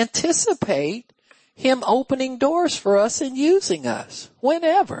 And anticipate him opening doors for us and using us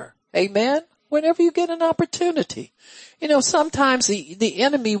whenever. Amen. Whenever you get an opportunity. You know, sometimes the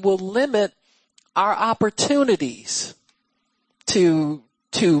enemy will limit our opportunities to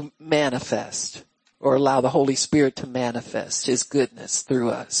manifest or allow the Holy Spirit to manifest his goodness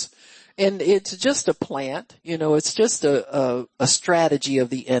through us. And it's just a plant, you know, it's just a strategy of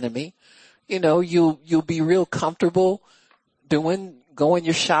the enemy. You know, you'll be real comfortable going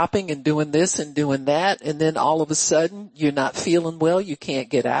your shopping and doing this and doing that. And then all of a sudden you're not feeling well. You can't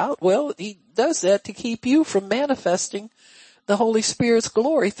get out. Well, he does that to keep you from manifesting the Holy Spirit's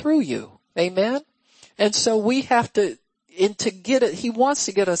glory through you. Amen. And so we have to, and to get it, he wants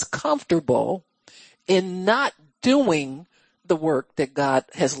to get us comfortable in not doing the work that God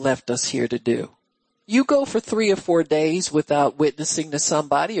has left us here to do. You go for 3 or 4 days without witnessing to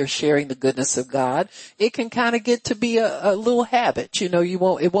somebody or sharing the goodness of God. It can kind of get to be a little habit. You know,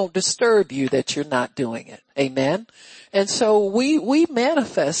 it won't disturb you that you're not doing it. Amen. And so we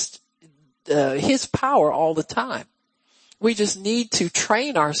manifest, his power all the time. We just need to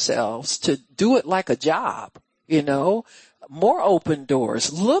train ourselves to do it like a job, you know, more open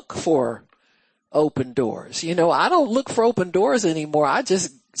doors. Look for open doors. You know, I don't look for open doors anymore. I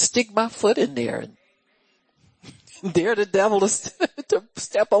just stick my foot in there and dare the devil to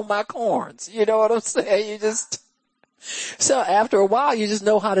step on my corns. You know what I'm saying? So after a while you just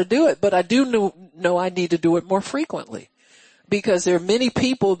know how to do it, but I do know I need to do it more frequently because there are many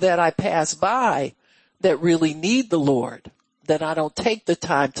people that I pass by that really need the Lord, that I don't take the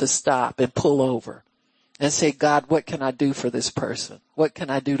time to stop and pull over and say, God, what can I do for this person? What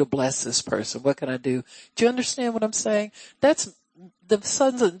can I do to bless this person? What can I do? Do you understand what I'm saying? That's the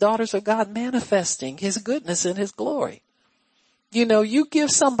sons and daughters of God manifesting his goodness and his glory. You know, you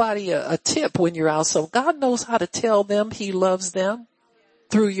give somebody a tip when you're out, so God knows how to tell them he loves them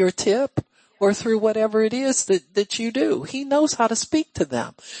through your tip or through whatever it is that you do. He knows how to speak to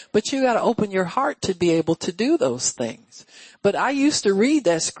them, but you got to open your heart to be able to do those things. But I used to read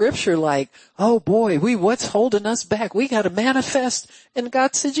that scripture like, oh boy, what's holding us back? We got to manifest. And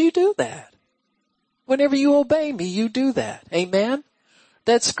God said, you do that. Whenever you obey me, you do that. Amen.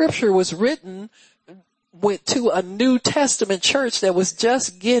 That scripture was written to a New Testament church that was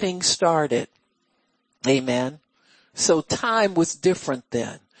just getting started. Amen. So time was different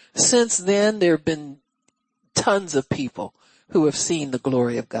then. Since then, there have been tons of people who have seen the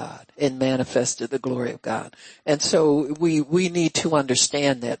glory of God and manifested the glory of God. And so we need to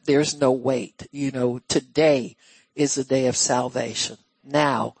understand that there's no wait. You know, today is the day of salvation.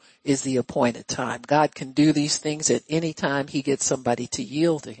 Now is the appointed time. God can do these things at any time he gets somebody to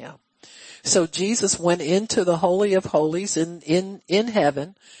yield to him. So Jesus went into the Holy of Holies in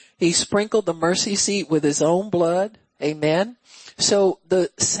heaven. He sprinkled the mercy seat with his own blood. Amen. So the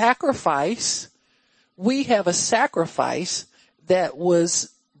sacrifice, we have a sacrifice that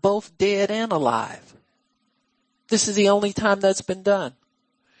was both dead and alive. This is the only time that's been done.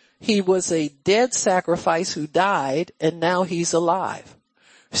 He was a dead sacrifice who died, and now he's alive.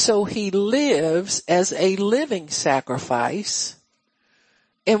 So he lives as a living sacrifice.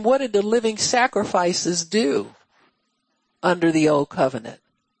 And what did the living sacrifices do under the old covenant?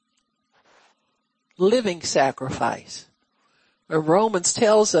 Living sacrifice. Romans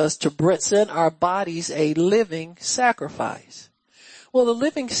tells us to present our bodies a living sacrifice. Well, the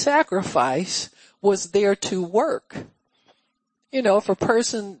living sacrifice was there to work. You know, if a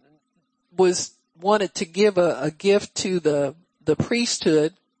person wanted to give a gift to the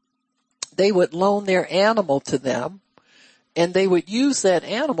priesthood, they would loan their animal to them, and they would use that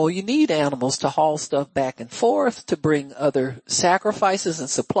animal. You need animals to haul stuff back and forth, to bring other sacrifices and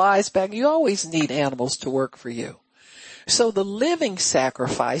supplies back. You always need animals to work for you. So the living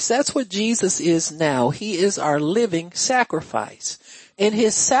sacrifice, that's what Jesus is now. He is our living sacrifice. And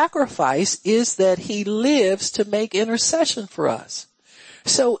his sacrifice is that he lives to make intercession for us.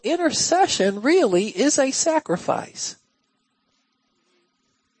 So intercession really is a sacrifice.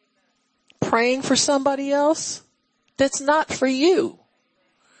 Praying for somebody else, that's not for you.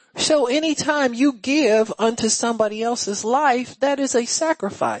 So anytime you give unto somebody else's life, that is a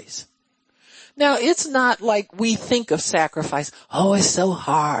sacrifice. Now, it's not like we think of sacrifice. Oh, it's so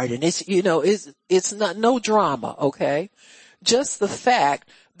hard, and it's not, no drama, okay? Just the fact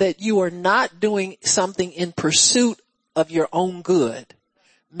that you are not doing something in pursuit of your own good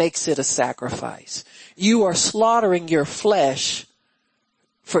makes it a sacrifice. You are slaughtering your flesh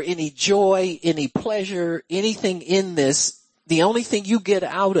for any joy, any pleasure, anything in this The only thing you get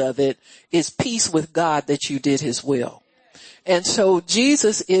out of it is peace with God that you did his will. And so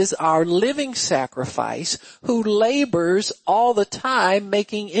Jesus is our living sacrifice who labors all the time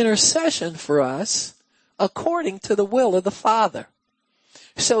making intercession for us according to the will of the Father.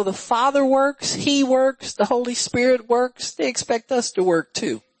 So the Father works, he works, the Holy Spirit works. They expect us to work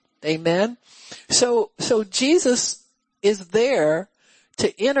too. Amen. So Jesus is there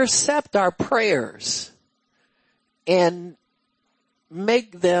to intercept our prayers and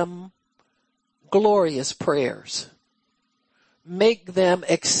make them glorious prayers. Make them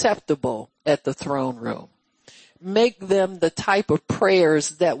acceptable at the throne room. Make them the type of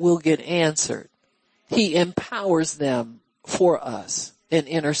prayers that will get answered. He empowers them for us and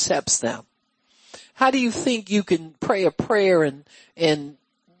intercepts them. How do you think you can pray a prayer and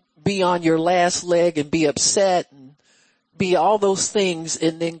be on your last leg and be upset and be all those things,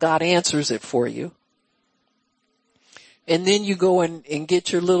 and then God answers it for you? And then you go and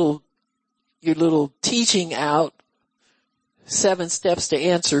get your little teaching out, 7 Steps to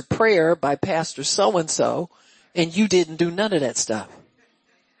Answered Prayer by Pastor so-and-so, and you didn't do none of that stuff.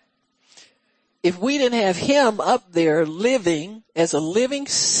 If we didn't have him up there living as a living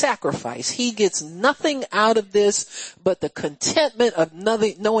sacrifice, he gets nothing out of this but the contentment of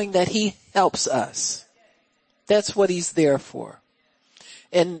knowing that he helps us. That's what he's there for.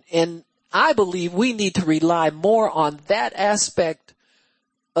 And I believe we need to rely more on that aspect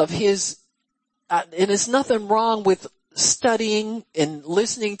of his, and there's nothing wrong with studying and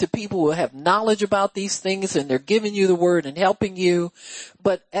listening to people who have knowledge about these things, and they're giving you the word and helping you.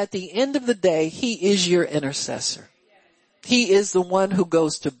 But at the end of the day, he is your intercessor. He is the one who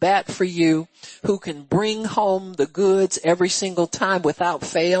goes to bat for you, who can bring home the goods every single time without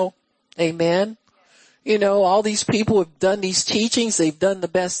fail. Amen. You know, all these people have done these teachings. They've done the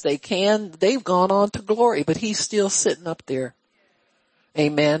best they can. They've gone on to glory, but he's still sitting up there.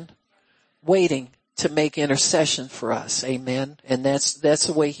 Amen. Waiting to make intercession for us. Amen. And that's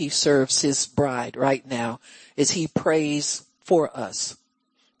the way he serves his bride right now, is he prays for us,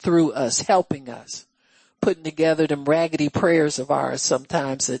 through us, helping us, putting together them raggedy prayers of ours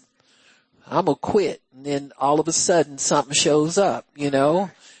sometimes that I'm gonna quit. And then all of a sudden something shows up, you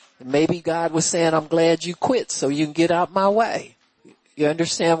know. And maybe God was saying, I'm glad you quit so you can get out my way. You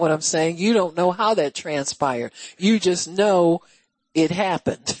understand what I'm saying? You don't know how that transpired. You just know it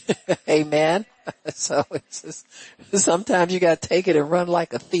happened. Amen. So it's just, sometimes you got to take it and run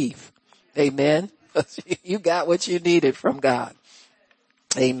like a thief. Amen. You got what you needed from God.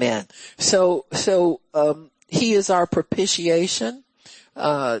 Amen. So he is our propitiation.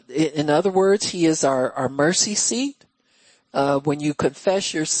 In other words, he is our mercy seat. When you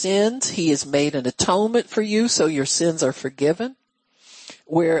confess your sins, he has made an atonement for you, so your sins are forgiven.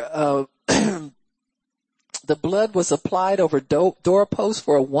 Where, the blood was applied over doorposts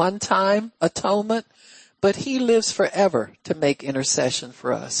for a one-time atonement, but he lives forever to make intercession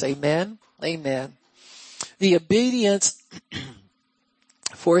for us. Amen. Amen. The obedience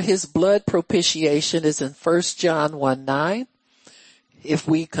for his blood propitiation is in 1 John 1:9. If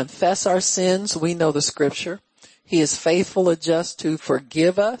we confess our sins, we know the scripture. He is faithful and just to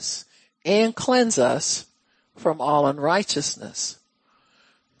forgive us and cleanse us from all unrighteousness.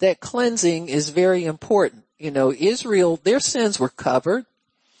 That cleansing is very important. You know, Israel, their sins were covered,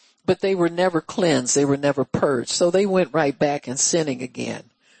 but they were never cleansed. They were never purged. So they went right back in sinning again.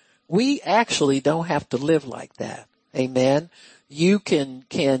 We actually don't have to live like that. Amen. You can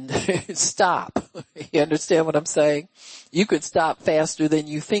stop. You understand what I'm saying? You could stop faster than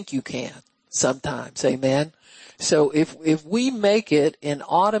you think you can sometimes. Amen. So if we make it an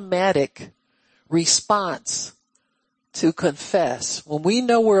automatic response to confess, when we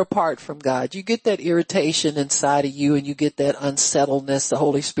know we're apart from God, you get that irritation inside of you and you get that unsettledness. The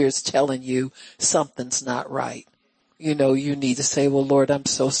Holy Spirit's telling you something's not right. You know, you need to say, well, Lord, I'm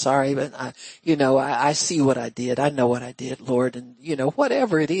so sorry, but I see what I did. I know what I did, Lord. And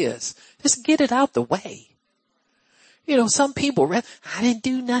whatever it is, just get it out the way. Some people, I didn't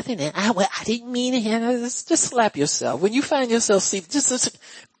do nothing and I didn't mean it. Just slap yourself. When you find yourself,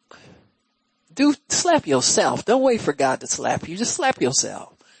 slap yourself. Don't wait for God to slap you. Just slap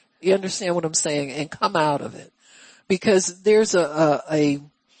yourself. You understand what I'm saying? And come out of it. Because there's a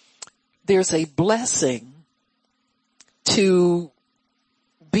blessing to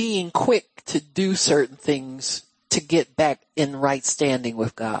being quick to do certain things to get back in right standing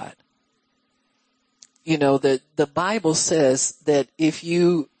with God. The Bible says that if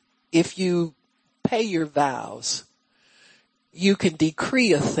you pay your vows, you can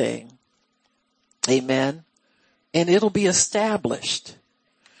decree a thing. Amen. And it'll be established.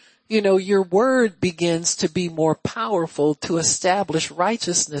 your word begins to be more powerful to establish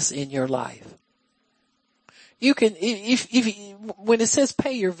righteousness in your life. You can, when it says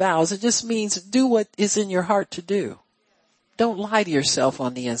pay your vows, it just means do what is in your heart to do. Don't lie to yourself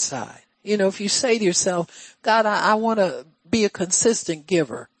on the inside. If you say to yourself, God, I want to be a consistent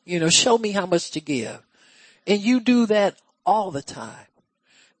giver, show me how much to give. And you do that all the time.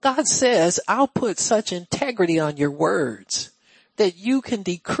 God says, I'll put such integrity on your words that you can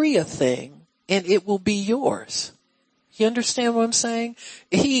decree a thing and it will be yours. You understand what I'm saying?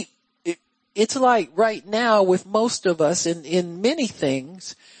 It's like right now with most of us in many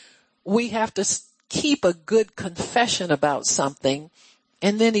things, we have to keep a good confession about something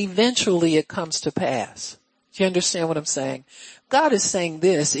and then eventually it comes to pass. Do you understand what I'm saying? God is saying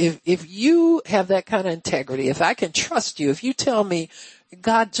this, if you have that kind of integrity, if I can trust you, if you tell me,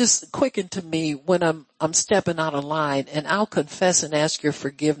 God, just quicken to me when I'm stepping out of line, and I'll confess and ask your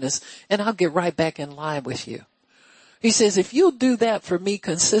forgiveness and I'll get right back in line with you. He says, if you'll do that for me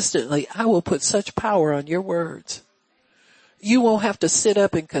consistently, I will put such power on your words. You won't have to sit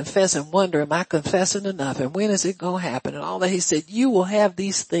up and confess and wonder, am I confessing enough? And when is it going to happen? And all that. He said, you will have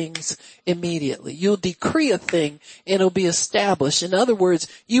these things immediately. You'll decree a thing and it'll be established. In other words,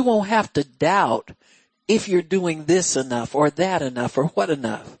 you won't have to doubt if you're doing this enough or that enough or what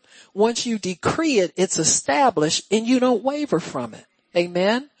enough. Once you decree it, it's established and you don't waver from it.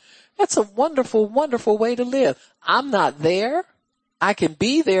 Amen. That's a wonderful, wonderful way to live. I'm not there. I can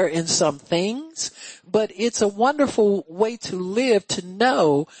be there in some things, but it's a wonderful way to live, to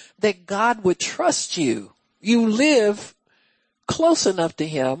know that God would trust you. You live close enough to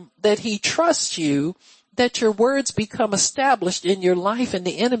him that he trusts you, that your words become established in your life and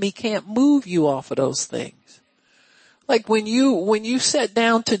the enemy can't move you off of those things. Like when you sit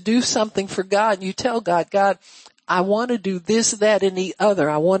down to do something for God and you tell God, God, I want to do this, that, and the other.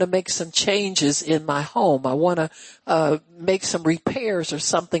 I want to make some changes in my home. I want to make some repairs or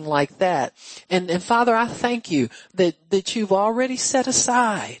something like that. And Father, I thank you that you've already set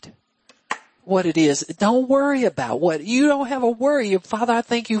aside what it is. Don't worry about what you don't have a worry. Father, I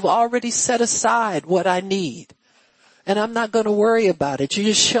think you've already set aside what I need. And I'm not going to worry about it. You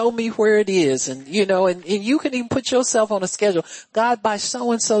just show me where it is. And you can even put yourself on a schedule. God, by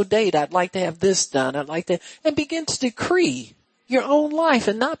so-and-so date, I'd like to have this done. I'd like to, and begin to decree your own life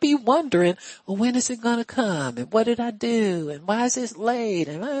and not be wondering, well, when is it going to come? And what did I do? And why is it late?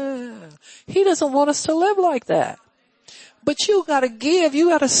 And he doesn't want us to live like that. But you got to give. You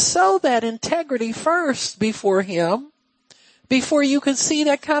got to sow that integrity first before him, before you can see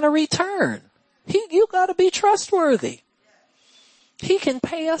that kind of return. You gotta be trustworthy. He can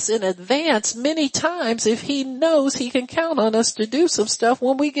pay us in advance many times if he knows he can count on us to do some stuff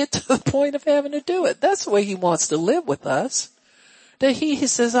when we get to the point of having to do it. That's the way he wants to live with us. That he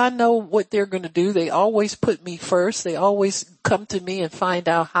says, I know what they're going to do. They always put me first. They always come to me and find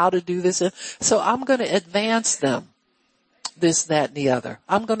out how to do this. So I'm going to advance them, this, that, and the other.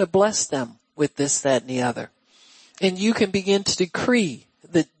 I'm going to bless them with this, that, and the other. And you can begin to decree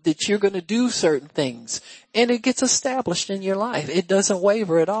that you're going to do certain things, and it gets established in your life. It doesn't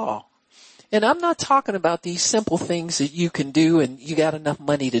waver at all. And I'm not talking about these simple things that you can do and you got enough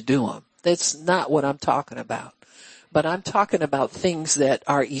money to do them. That's not what I'm talking about. But I'm talking about things that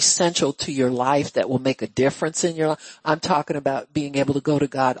are essential to your life that will make a difference in your life. I'm talking about being able to go to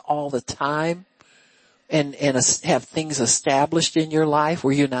God all the time and have things established in your life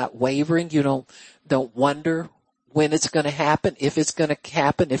where you're not wavering. You don't wonder when it's going to happen, if it's going to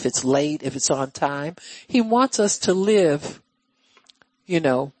happen, if it's late, if it's on time. He wants us to live,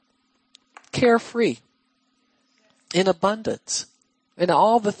 carefree, in abundance, in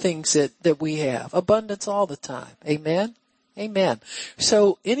all the things that we have. Abundance all the time. Amen? Amen.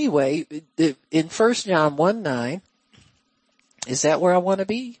 So anyway, in 1 John 1:9, is that where I want to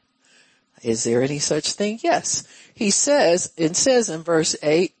be? Is there any such thing? Yes. It says in verse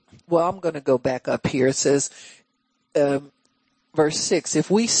 8, well, I'm going to go back up here. It says, verse 6, if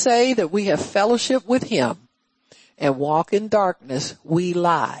we say that we have fellowship with him and walk in darkness, we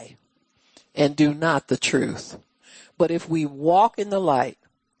lie and do not the truth. But if we walk in the light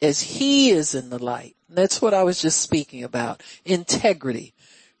as he is in the light, that's what I was just speaking about. Integrity.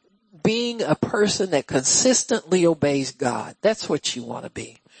 Being a person that consistently obeys God. That's what you want to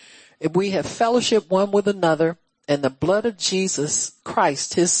be. If we have fellowship one with another, and the blood of Jesus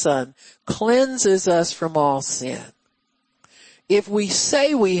Christ, his son, cleanses us from all sin. If we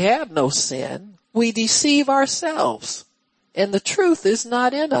say we have no sin, we deceive ourselves, and the truth is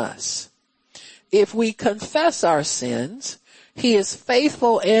not in us. If we confess our sins, he is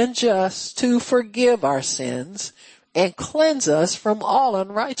faithful and just to forgive our sins and cleanse us from all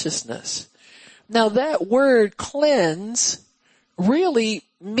unrighteousness. Now that word cleanse really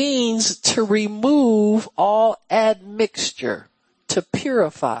means to remove all admixture, to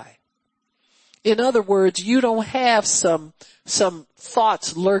purify. In other words, you don't have some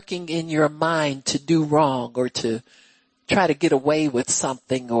thoughts lurking in your mind to do wrong or to try to get away with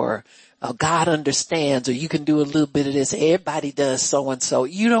something, or God understands, or you can do a little bit of this. Everybody does so and so.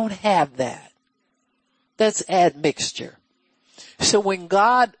 You don't have that. That's admixture. So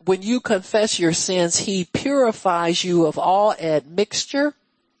when you confess your sins, he purifies you of all admixture.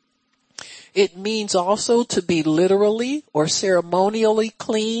 It means also to be literally or ceremonially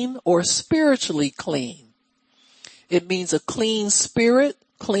clean or spiritually clean. It means a clean spirit,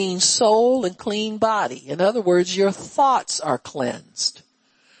 clean soul, and clean body. In other words, your thoughts are cleansed.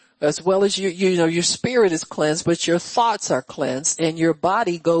 As well as your spirit is cleansed, but your thoughts are cleansed, and your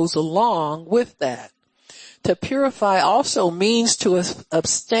body goes along with that. To purify also means to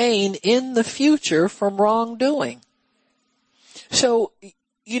abstain in the future from wrongdoing. So,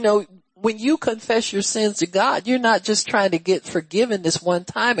 when you confess your sins to God, you're not just trying to get forgiven this one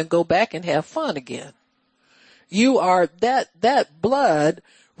time and go back and have fun again. You are, that blood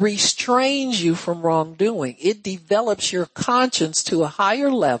restrains you from wrongdoing. It develops your conscience to a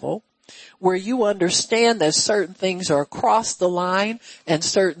higher level where you understand that certain things are across the line and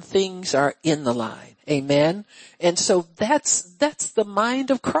certain things are in the line. Amen. And so that's the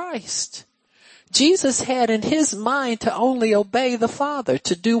mind of Christ. Jesus had in his mind to only obey the Father,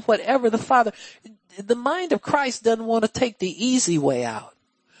 to do whatever the mind of Christ doesn't want to take the easy way out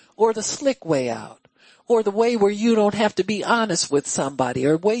or the slick way out or the way where you don't have to be honest with somebody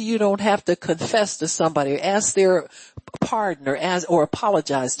or way you don't have to confess to somebody or ask their pardon or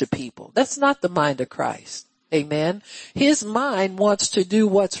apologize to people. That's not the mind of Christ. Amen. His mind wants to do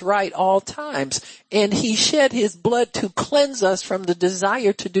what's right all times, and he shed his blood to cleanse us from the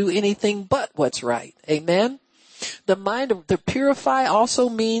desire to do anything but what's right. Amen. The purify also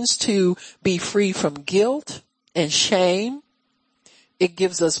means to be free from guilt and shame. It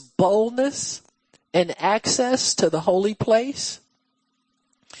gives us boldness and access to the holy place,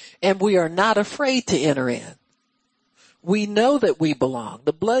 and we are not afraid to enter in. We know that we belong.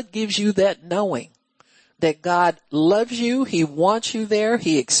 The blood gives you that knowing that God loves you, he wants you there,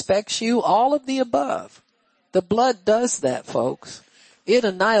 he expects you, all of the above. The blood does that, folks. It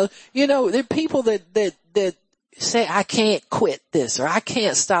annihilates. There are people that say, I can't quit this or I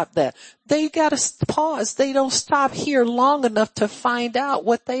can't stop that. They gotta pause. They don't stop here long enough to find out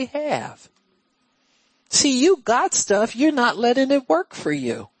what they have. See, you got stuff, you're not letting it work for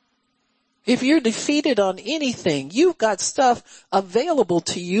you. If you're defeated on anything, you've got stuff available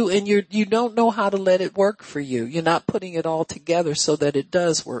to you and you don't know how to let it work for you. You're not putting it all together so that it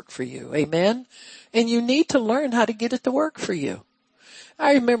does work for you. Amen? And you need to learn how to get it to work for you.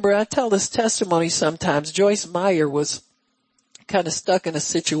 I remember, I tell this testimony sometimes. Joyce Meyer was kind of stuck in a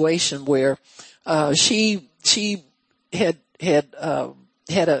situation where, she had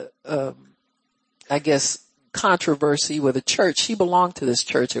I guess, controversy with a church. She belonged to this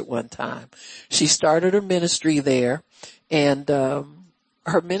church at one time. She started her ministry there, and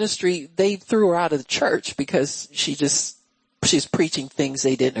her ministry, they threw her out of the church because she's preaching things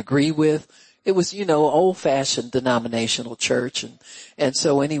they didn't agree with. It was, old-fashioned denominational church, and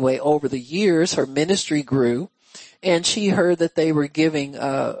so anyway, over the years, her ministry grew, and she heard that they were having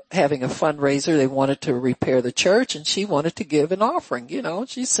a fundraiser. They wanted to repair the church, and she wanted to give an offering.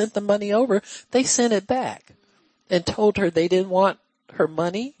 She sent the money over. They sent it back and told her they didn't want her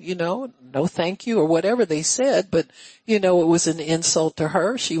money, no thank you or whatever they said, but it was an insult to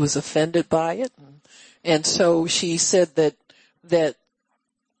her. She was offended by it. And so she said that a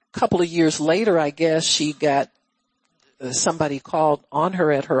couple of years later, I guess, she got somebody called on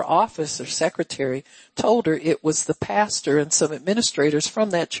her at her office. Her secretary told her it was the pastor and some administrators from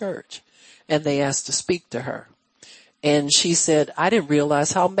that church, and they asked to speak to her. And she said, I didn't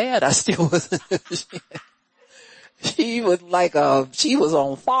realize how mad I still was. She was she was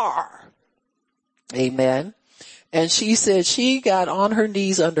on fire. Amen. And she said she got on her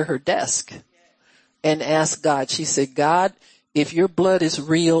knees under her desk and asked God. She said, God, if your blood is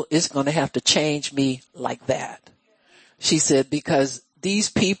real, it's going to have to change me like that. She said, because these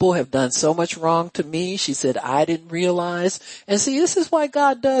people have done so much wrong to me. She said, I didn't realize. And see, this is why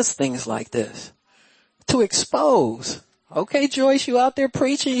God does things like this. To expose. Okay, Joyce, you out there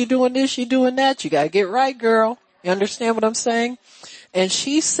preaching, you doing this, you doing that. You got to get right, girl. You understand what I'm saying? And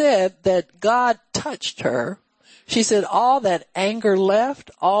she said that God touched her. She said all that anger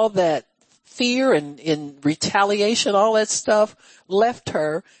left, all that fear and in retaliation, all that stuff left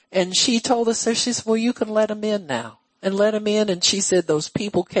her. And she told us, she said, well, you can let him in now. and let him in. And she said those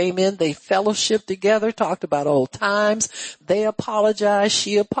people came in, they fellowshiped together, talked about old times. They apologized.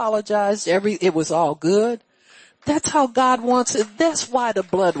 She apologized. It was all good. That's how God wants it. That's why the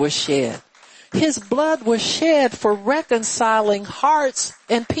blood was shed. His blood was shed for reconciling hearts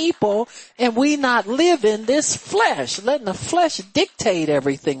and people, and we not live in this flesh, letting the flesh dictate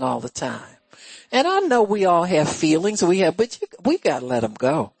everything all the time. And I know we all have feelings, but we gotta let them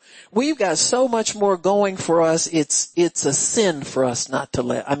go. We've got so much more going for us. It's a sin for us not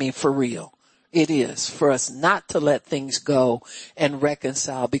to for real. It is for us not to let things go and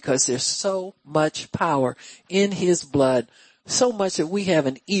reconcile, because there's so much power in his blood, so much that we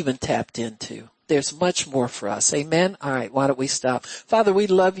haven't even tapped into. There's much more for us. Amen. All right. Why don't we stop? Father, we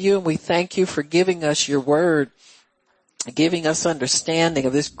love you and we thank you for giving us your word, giving us understanding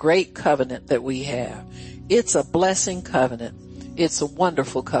of this great covenant that we have. It's a blessing covenant. It's a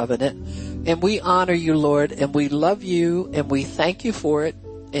wonderful covenant, and we honor you, Lord, and we love you, and we thank you for it.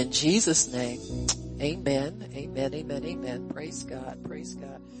 In Jesus' name, amen, amen, amen, amen. Praise God, praise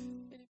God.